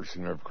the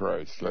person of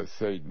Christ, lest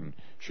Satan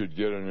should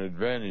get an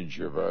advantage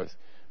of us,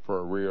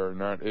 for we are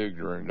not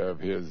ignorant of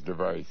his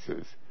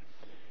devices.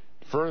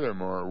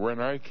 Furthermore, when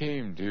I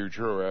came to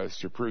Troas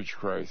to preach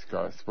Christ's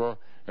gospel,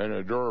 and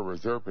a door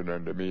was opened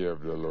unto me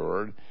of the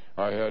Lord,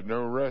 I had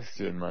no rest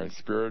in my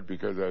spirit,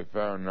 because I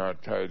found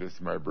not Titus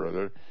my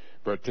brother,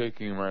 but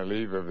taking my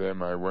leave of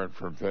them, I went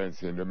from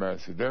thence into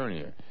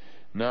Macedonia.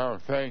 Now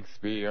thanks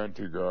be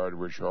unto God,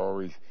 which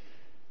always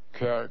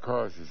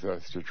causes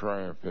us to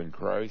triumph in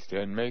Christ,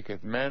 and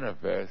maketh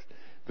manifest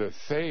the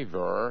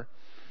savour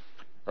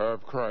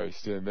of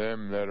Christ in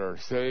them that are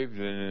saved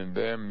and in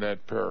them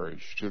that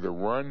perish. To the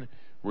one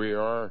we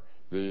are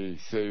the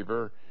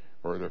savour,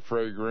 or the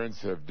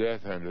fragrance of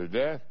death unto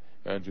death,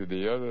 and to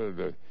the other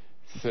the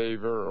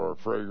savour or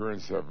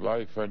fragrance of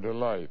life unto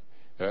life.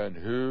 And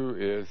who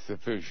is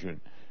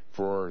sufficient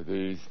for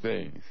these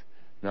things?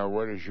 Now,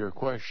 what is your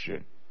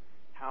question?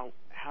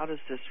 How does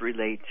this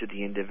relate to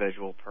the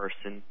individual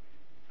person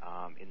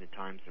in the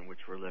times in which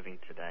we're living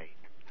today?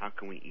 How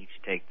can we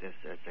each take this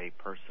as a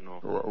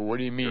personal... What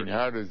do you mean?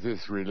 How does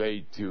this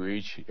relate to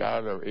each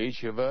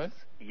of us?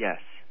 Yes.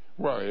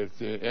 Well,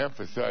 it's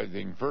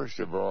emphasizing, first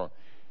of all,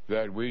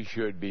 that we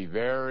should be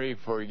very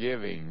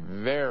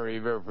forgiving, very,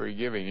 very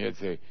forgiving.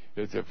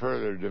 It's a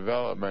further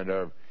development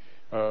of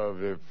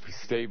the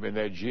statement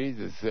that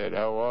Jesus said.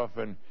 How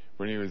often,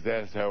 when he was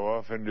asked how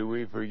often do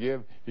we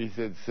forgive, he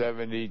said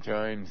 70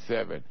 times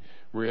 7.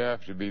 We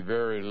have to be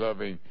very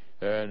loving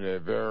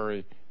and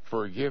very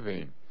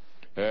forgiving.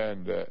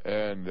 And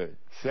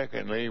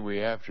secondly, we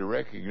have to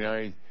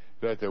recognize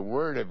that the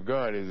Word of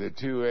God is a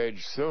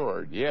two-edged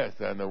sword. Yes,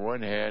 on the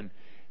one hand,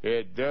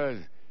 it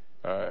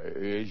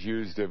is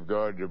used of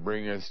God to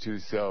bring us to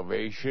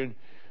salvation,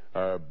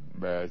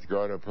 as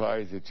God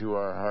applies it to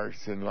our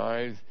hearts and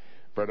lives.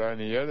 But on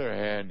the other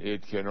hand,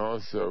 it can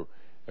also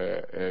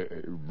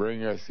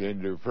bring us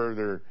into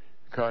further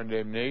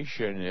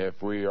condemnation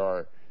if we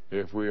are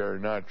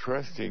not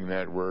trusting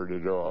that Word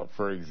at all.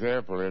 For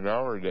example, in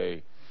our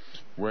day,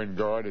 when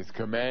God is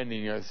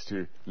commanding us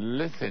to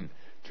listen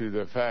to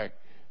the fact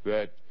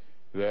that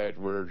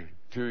we're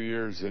 2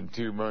 years and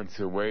 2 months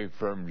away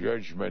from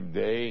Judgment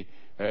Day,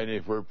 and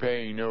if we're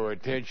paying no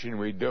attention,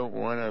 we don't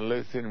want to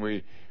listen.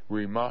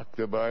 We mock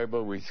the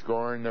Bible, we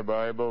scorn the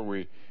Bible,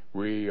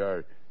 we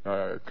are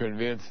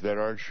convinced that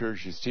our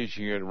church is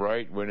teaching it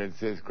right when it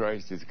says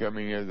Christ is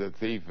coming as a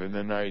thief in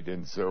the night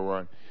and so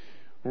on.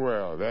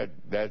 Well,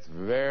 that's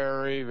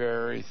very,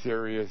 very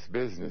serious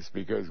business,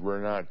 because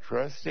we're not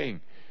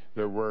trusting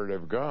the Word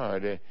of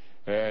God,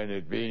 and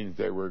it means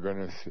that we're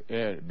going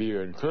to be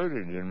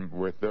included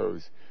with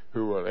those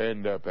who will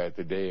end up at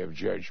the day of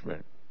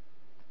judgment.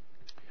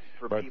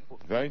 But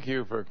thank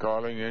you for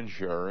calling and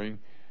sharing,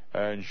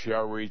 and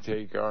shall we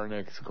take our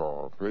next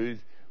call, please?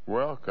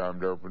 Welcome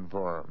to Open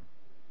Forum.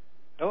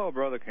 Hello,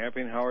 Brother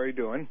Camping. How are you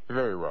doing?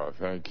 Very well,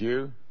 thank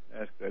you.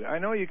 That's good. I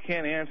know you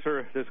can't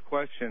answer this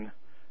question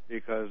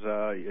because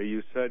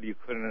you said you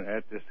couldn't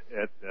it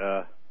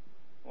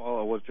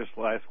was just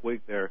last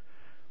week there,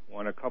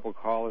 when a couple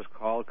callers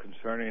called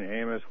concerning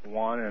Amos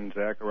 1 and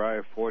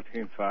Zechariah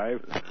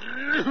 14:5.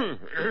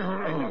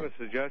 I have a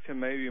suggestion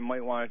maybe you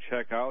might want to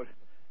check out.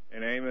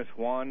 in Amos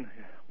 1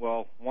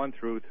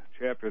 through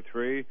chapter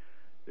 3,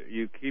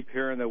 you keep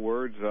hearing the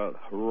words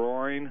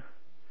roaring,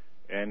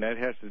 and that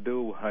has to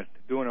do,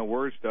 doing a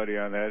word study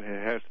on that,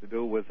 it has to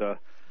do with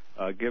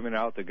giving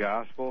out the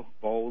gospel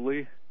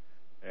boldly,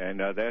 and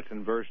that's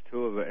in verse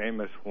 2 of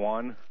Amos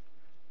 1.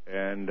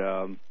 And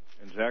in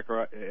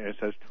Zechariah, it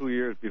says 2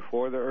 years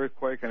before the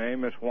earthquake in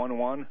Amos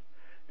 1:1,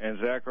 and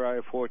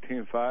Zechariah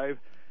 14:5.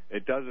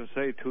 It doesn't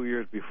say 2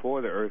 years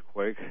before the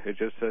earthquake. It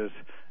just says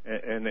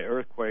in the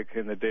earthquake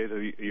in the days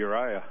of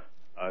Uriah.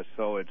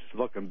 So it's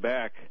looking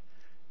back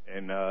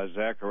in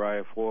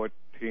Zechariah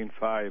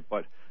 14:5.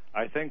 But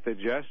I think the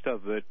gist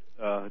of it,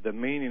 the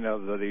meaning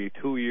of the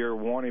 2-year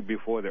warning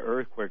before the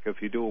earthquake,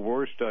 if you do a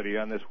word study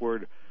on this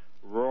word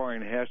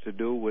roaring, has to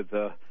do with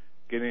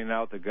getting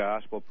out the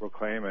gospel,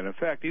 proclaiming. In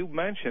fact, you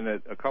mentioned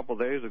it a couple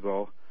days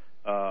ago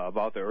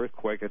about the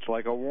earthquake. It's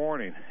like a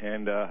warning,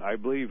 and I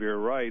believe you're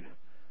right.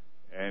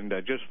 And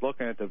just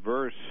looking at the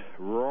verse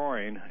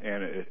roaring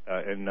and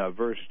in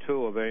verse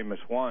 2 of Amos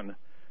 1,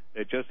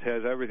 it just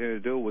has everything to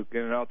do with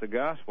getting out the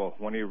gospel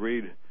when you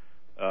read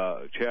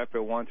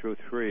chapter 1 through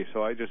 3.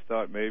 So I just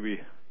thought maybe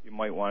you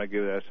might want to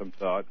give that some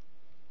thought.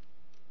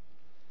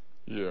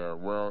 Yeah,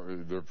 well,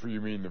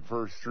 you mean the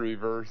first 3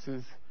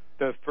 verses?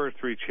 The first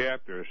 3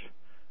 chapters.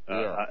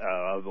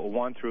 Yeah.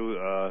 1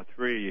 through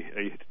 3,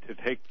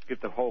 to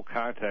get the whole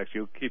context.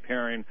 You keep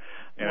hearing,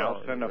 and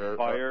I'll send a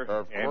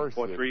fire, and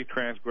for 3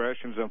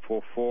 transgressions and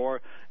for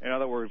 4. In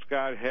other words,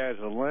 God has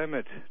a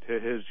limit to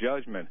His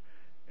judgment,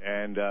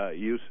 and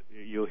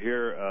you'll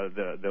hear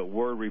the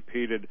word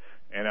repeated,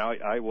 and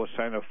I will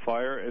send a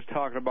fire. It's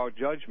talking about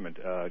judgment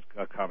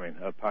coming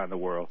upon the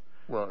world.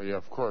 Well, yeah,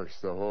 of course,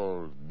 the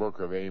whole book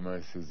of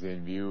Amos is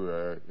in view.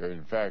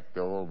 In fact,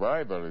 the whole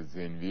Bible is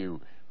in view.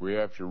 We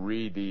have to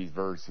read these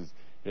verses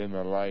in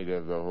the light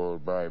of the whole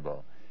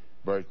Bible.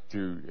 But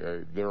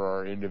there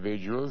are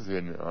individuals,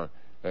 and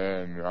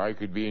I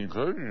could be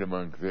included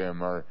among them,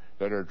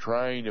 that are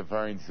trying to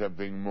find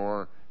something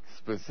more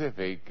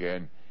specific,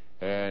 and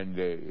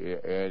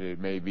it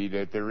may be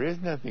that there is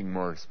nothing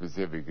more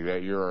specific.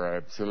 That you are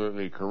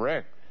absolutely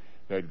correct.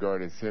 That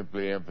God is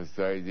simply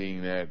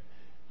emphasizing that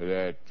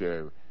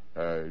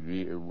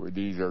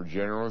these are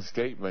general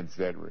statements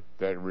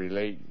that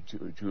relate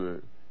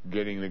to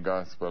getting the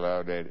gospel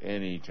out at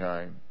any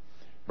time.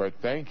 But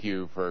thank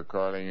you for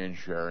calling and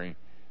sharing.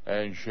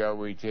 And shall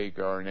we take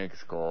our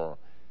next call?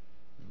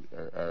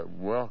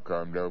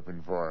 Welcome to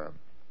Open Forum.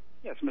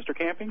 Yes, Mr.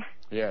 Camping?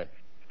 Yes.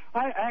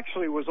 I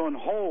actually was on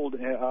hold.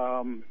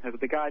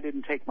 The guy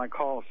didn't take my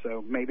call,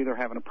 so maybe they're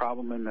having a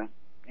problem in the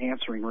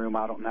answering room.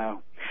 I don't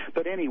know.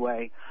 But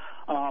anyway,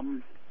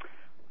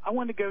 I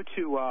wanted to go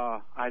to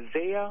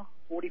Isaiah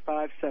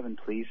 45:7,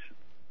 please.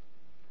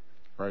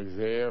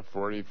 Isaiah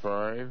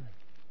 45?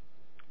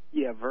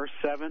 Yeah, verse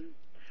 7.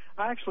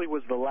 I actually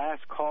was the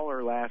last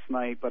caller last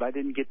night, but I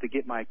didn't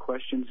get my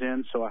questions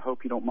in, so I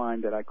hope you don't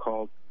mind that I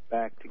called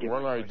back to get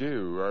Well, I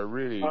do.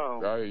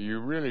 You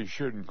really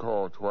shouldn't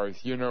call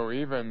twice. You know,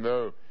 even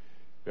though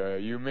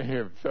you may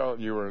have felt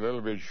you were a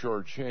little bit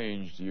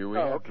shortchanged, we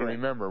have to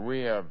remember we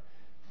have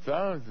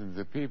thousands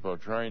of people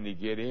trying to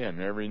get in.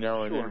 Every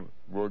now and then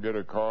we'll get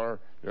a caller.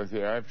 They'll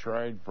say, I've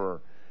tried for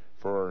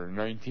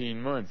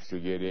 19 months to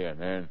get in,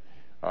 and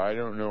I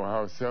don't know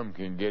how some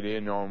can get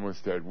in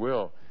almost at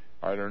will.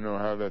 I don't know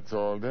how that's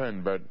all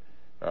done, but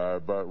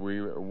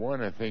we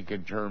want to think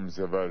in terms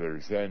of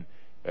others. And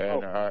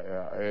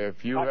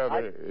if you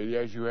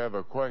have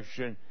a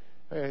question,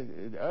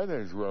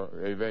 others will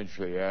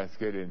eventually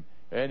ask it. And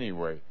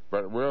anyway,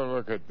 but we'll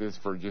look at this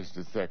for just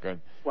a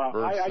second. Well,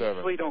 Verse 7. I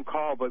usually don't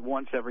call but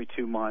once every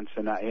 2 months,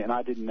 and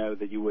I didn't know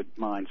that you would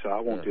mind, so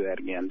I won't do that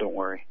again. Don't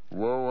worry.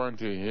 Woe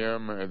unto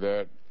him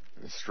that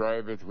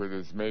striveth with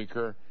his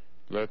Maker.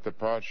 Let the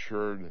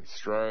potsherd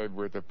strive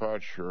with the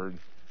potsherd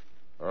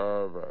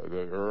of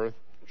the earth.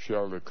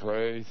 Shall the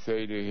clay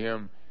say to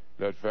him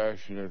that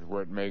fashioneth,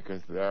 what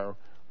makest thou?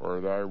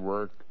 Or thy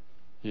work,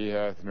 he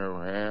hath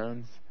no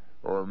hands?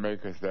 Or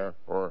makest thou,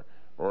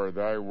 or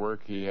thy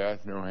work, he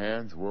hath no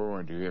hands? Woe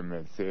unto him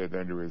that saith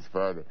unto his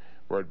father,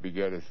 what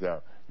begettest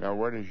thou? Now,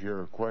 what is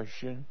your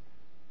question?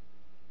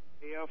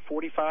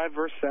 45,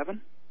 verse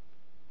 7.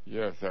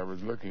 Yes, I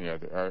was looking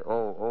at it.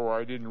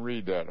 I didn't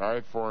read that.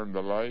 I form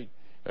the light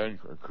and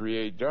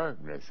create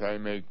darkness. I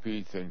make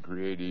peace and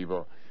create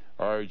evil.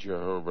 I,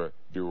 Jehovah,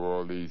 do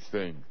all these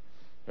things.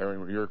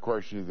 And your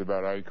question is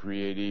about I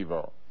create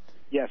evil.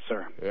 Yes,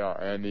 sir. Yeah,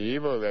 and the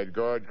evil that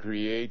God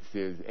creates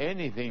is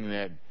anything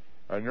that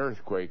an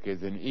earthquake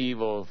is an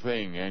evil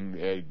thing,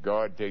 and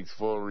God takes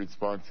full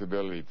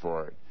responsibility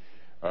for it.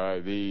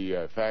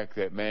 The fact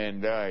that man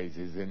dies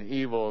is an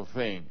evil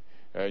thing,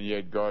 and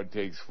yet God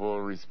takes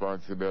full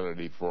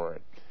responsibility for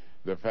it.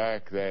 The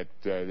fact that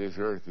this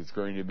earth is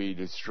going to be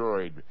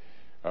destroyed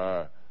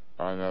on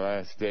the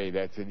last day,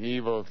 that's an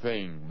evil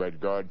thing, but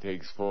God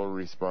takes full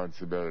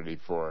responsibility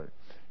for it.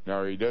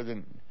 Now, He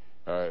doesn't,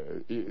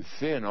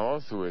 sin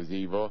also is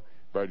evil,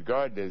 but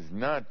God does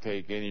not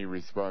take any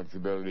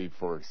responsibility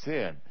for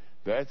sin.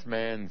 That's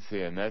man's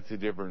sin. That's a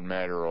different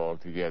matter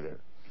altogether.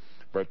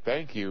 But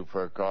thank you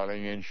for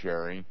calling and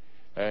sharing.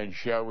 And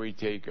shall we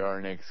take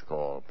our next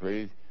call,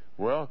 please?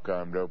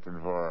 Welcome to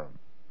Open Forum.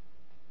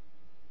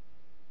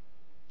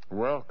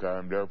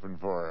 Welcome to Open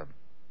Forum.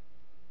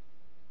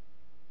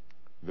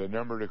 The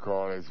number to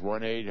call is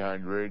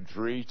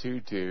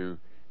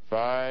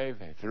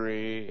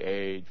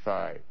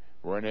 1-800-322-5385.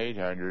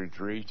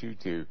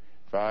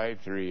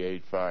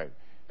 1-800-322-5385.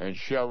 And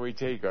shall we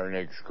take our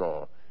next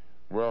call?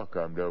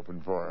 Welcome to Open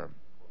Forum.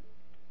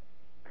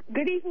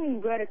 Good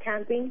evening, Brother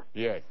Camping.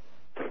 Yes.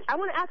 I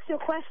want to ask you a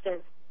question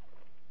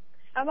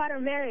about a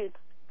marriage.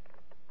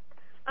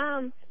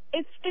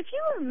 If you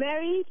were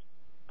married,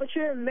 but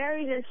you're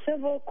married in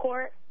civil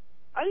court,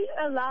 are you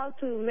allowed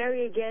to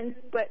marry again,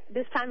 but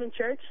this time in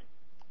church?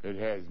 It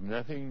has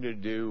nothing to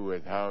do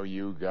with how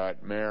you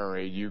got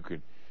married. You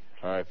could,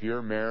 if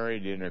you're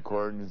married in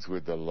accordance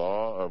with the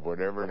law of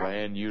whatever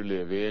land you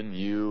live in,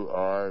 you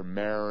are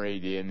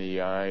married in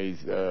the eyes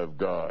of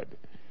God.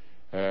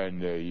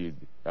 And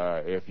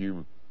if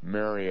you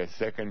marry a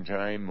second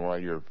time while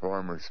your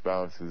former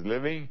spouse is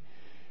living,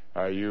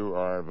 you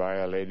are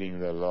violating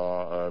the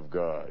law of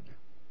God.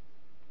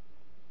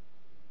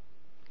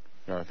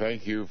 Now,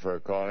 thank you for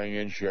calling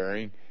and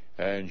sharing.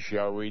 And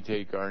shall we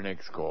take our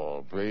next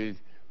call, please?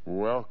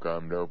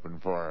 Welcome to Open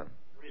Forum.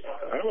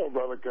 Hello,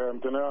 Brother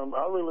Campton.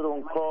 I really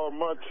don't call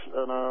much,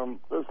 and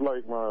it's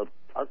like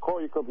I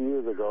called you a couple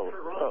years ago.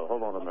 Oh,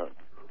 hold on a minute.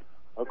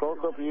 I called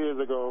a couple years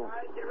ago.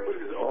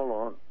 Hold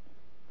on.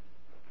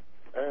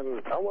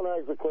 And I want to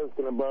ask a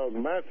question about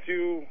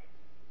Matthew.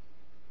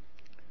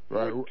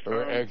 Right.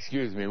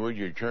 Excuse me, would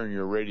you turn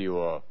your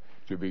radio off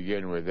to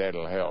begin with?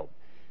 That'll help.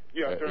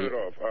 Yeah, I turned it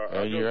off.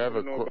 And you have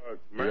a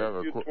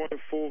Matthew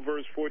 24,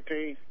 verse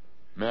 14.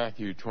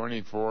 Matthew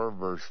 24,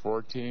 verse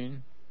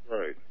 14?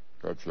 Right.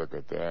 Let's look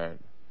at that.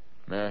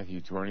 Matthew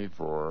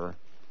 24,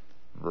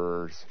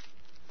 verse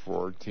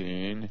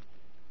 14.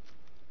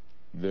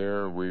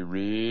 There we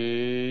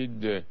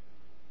read,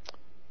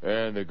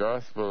 and the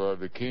gospel of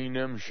the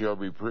kingdom shall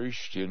be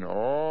preached in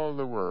all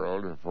the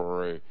world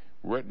for a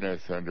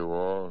witness unto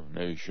all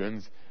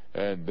nations,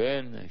 and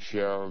then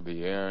shall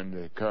the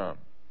end come.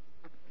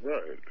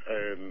 Right,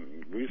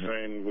 and we're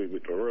saying the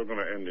world's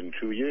going to end in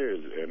 2 years,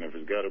 and if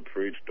it's got to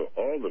preach to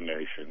all the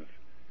nations,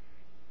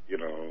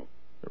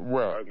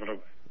 Well,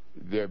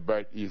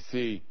 but you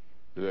see,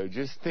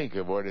 just think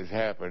of what has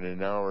happened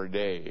in our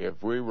day.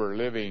 If we were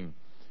living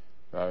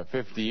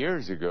 50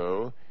 years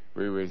ago,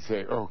 we would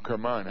say, oh,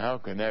 come on, how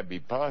can that be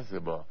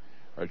possible?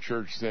 A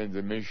church sends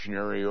a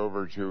missionary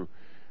over to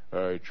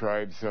a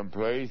tribe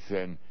someplace,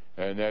 and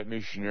that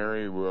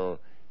missionary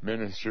will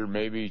minister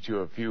maybe to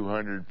a few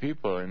hundred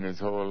people in his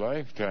whole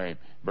lifetime,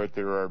 but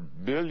there are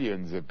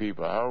billions of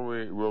people. How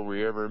will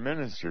we ever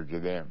minister to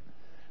them?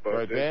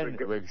 But then,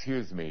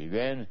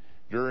 then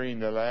during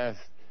the last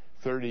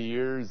 30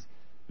 years,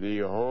 the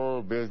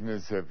whole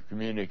business of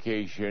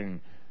communication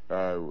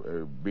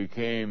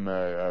became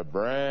a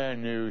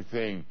brand new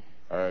thing,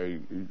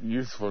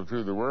 useful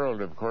to the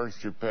world, of course,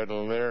 to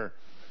peddle their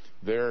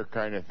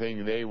kind of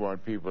thing they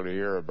want people to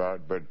hear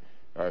about, but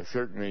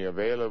certainly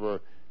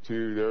available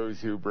to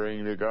those who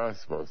bring the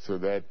gospel. So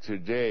that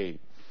today,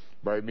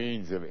 by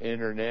means of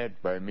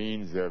internet, by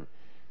means of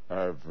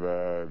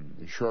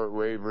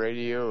shortwave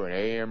radio and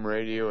AM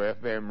radio,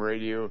 FM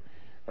radio,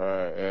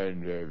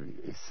 and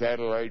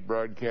satellite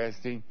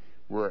broadcasting,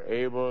 we're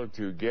able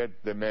to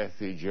get the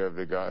message of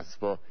the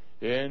gospel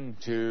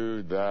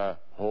into the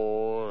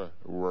whole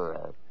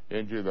world,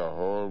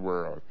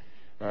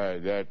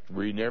 that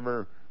we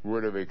never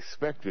would have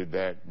expected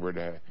that would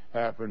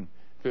happen.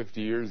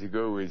 50 years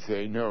ago, we'd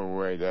say, no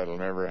way, that'll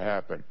never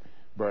happen.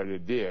 But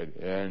it did.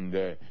 And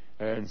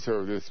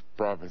so this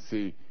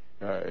prophecy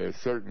is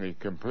certainly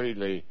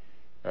completely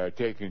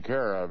taken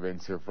care of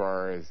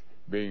insofar as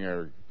being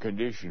a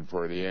condition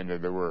for the end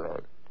of the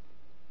world.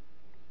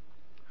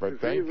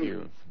 But thank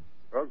you.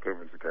 Okay,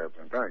 Mr.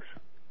 Captain. Thanks.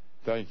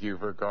 Thank you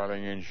for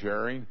calling and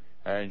sharing.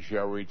 And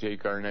shall we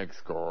take our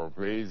next call,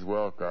 please?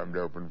 Welcome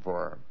to Open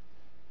Forum.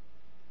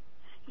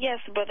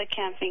 Yes, Brother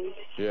Camping.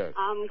 Yes.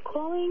 I'm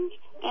calling,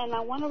 and I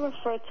want to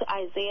refer to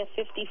Isaiah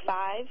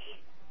 55,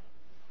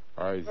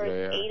 verse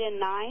 8 and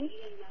 9.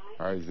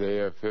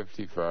 Isaiah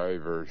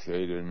 55, verse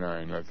 8 and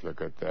 9. Let's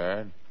look at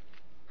that.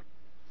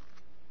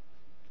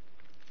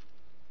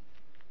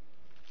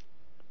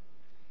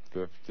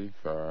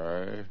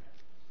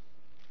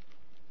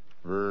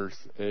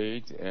 Verse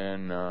 8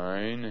 and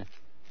 9.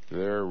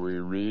 There we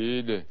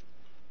read,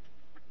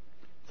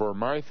 for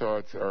my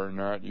thoughts are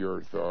not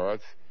your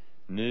thoughts,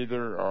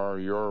 neither are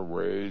your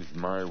ways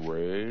my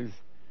ways,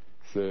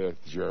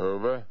 saith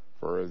Jehovah.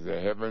 For as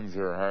the heavens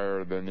are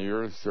higher than the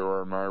earth, so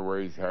are my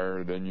ways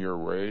higher than your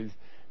ways,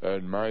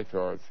 and my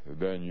thoughts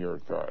than your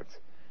thoughts.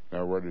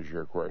 Now, what is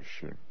your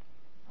question?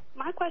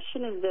 My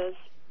question is this.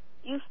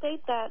 You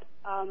state that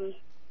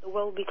the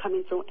world will be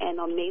coming to an end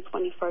on May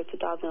 21st,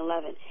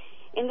 2011.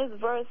 In this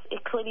verse,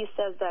 it clearly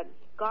says that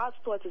God's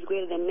thoughts is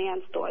greater than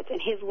man's thoughts,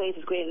 and his ways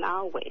is greater than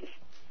our ways.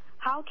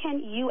 How can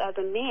you, as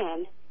a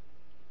man,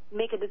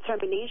 make a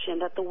determination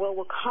that the world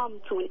will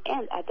come to an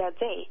end at that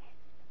day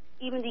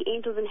even the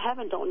angels in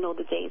heaven don't know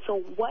the day.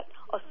 So what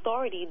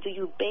authority do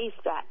you base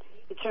that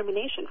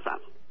determination from?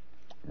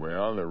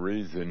 Well, the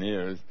reason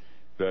is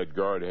that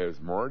God has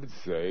more to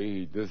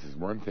say. This is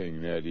one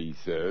thing that he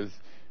says,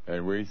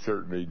 and we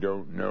certainly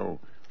don't know.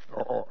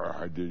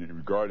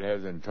 God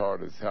hasn't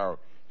taught us how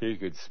he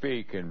could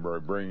speak and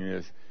bring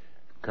this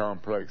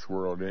complex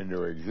world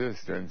into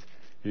existence.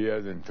 He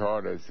hasn't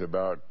taught us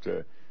about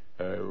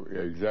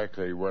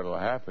exactly what will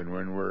happen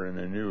when we're in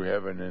the new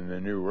heaven and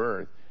the new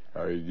earth.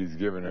 He's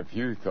given a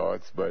few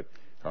thoughts, but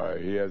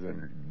he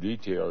hasn't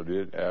detailed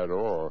it at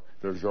all.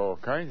 There's all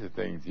kinds of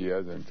things he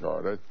hasn't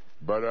taught us.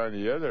 But on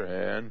the other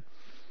hand,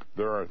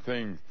 there are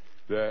things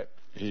that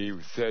he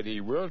said he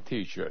will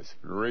teach us.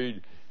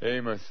 Read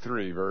Amos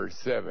 3, verse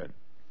 7.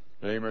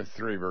 Amos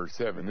 3, verse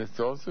 7. This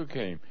also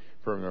came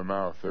from the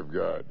mouth of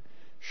God.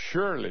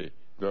 Surely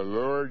the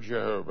Lord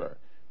Jehovah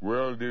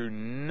will do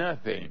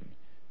nothing,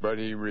 but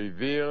he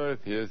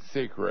revealeth his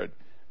secret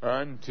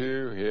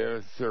unto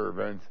his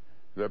servants,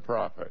 the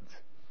prophets.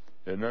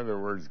 In other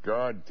words,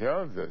 God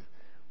tells us,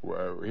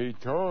 he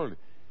told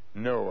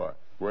Noah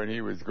when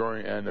he was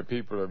going, and the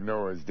people of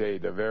Noah's day,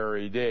 the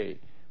very day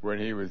when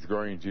he was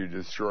going to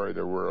destroy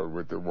the world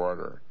with the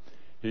water.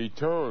 He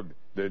told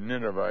the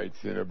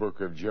Ninevites in the book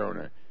of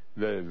Jonah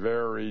the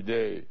very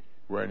day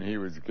when he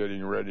was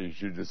getting ready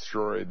to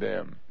destroy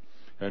them.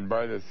 And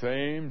by the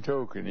same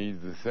token, he's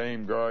the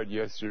same God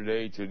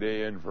yesterday,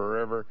 today, and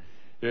forever.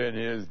 In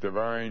his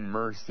divine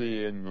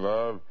mercy and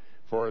love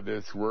for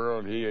this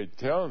world, he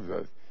tells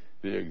us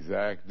the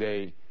exact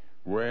day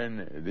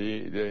when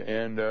the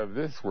end of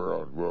this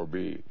world will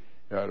be.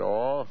 That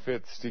all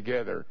fits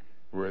together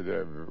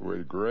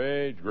with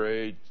great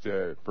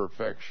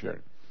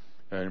perfection.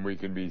 And we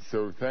can be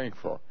so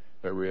thankful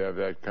that we have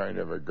that kind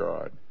of a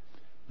God.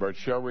 But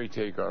shall we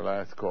take our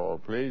last call?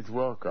 Please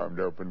welcome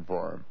to Open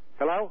Forum.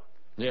 Hello?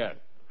 Yes.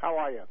 How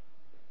are you?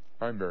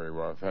 I'm very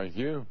well, thank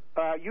you.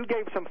 You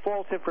gave some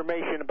false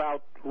information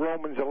about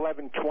Romans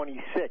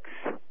 11:26.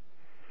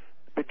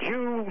 The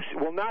Jews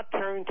will not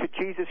turn to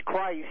Jesus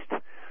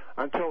Christ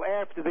until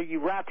after the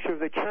rapture of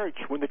the church,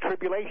 when the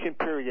tribulation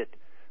period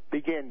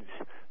begins.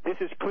 This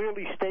is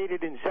clearly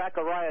stated in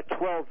Zechariah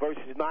 12,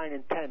 verses 9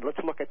 and 10. Let's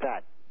look at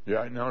that.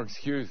 Yeah, now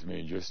excuse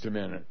me just a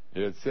minute.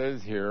 It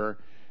says here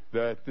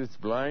that this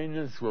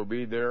blindness will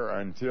be there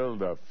until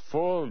the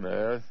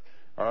fullness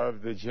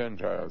of the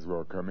Gentiles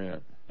will come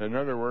in. In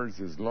other words,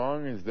 as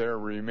long as there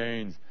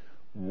remains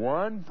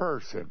one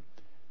person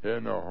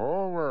in the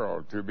whole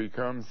world to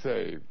become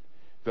saved,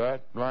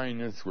 that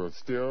blindness will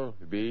still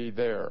be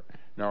there.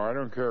 Now, I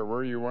don't care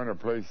where you want to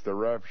place the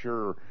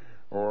rapture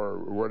or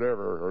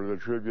whatever, or the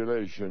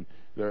tribulation.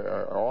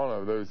 All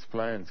of those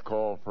plans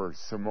call for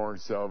some more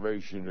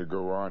salvation to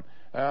go on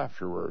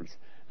afterwards.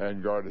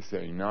 And God is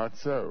saying, not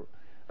so,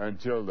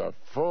 until the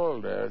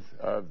fullness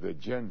of the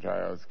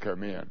Gentiles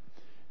come in.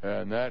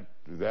 And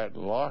that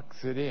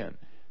locks it in,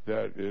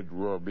 that it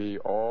will be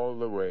all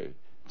the way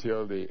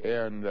till the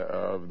end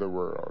of the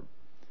world.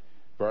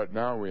 But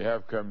now we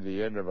have come to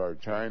the end of our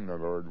time. The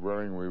Lord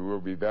willing, we will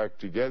be back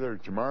together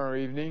tomorrow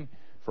evening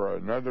for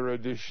another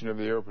edition of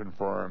the Open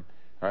Forum.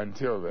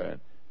 Until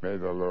then, may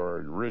the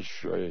Lord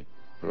richly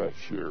bless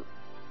you.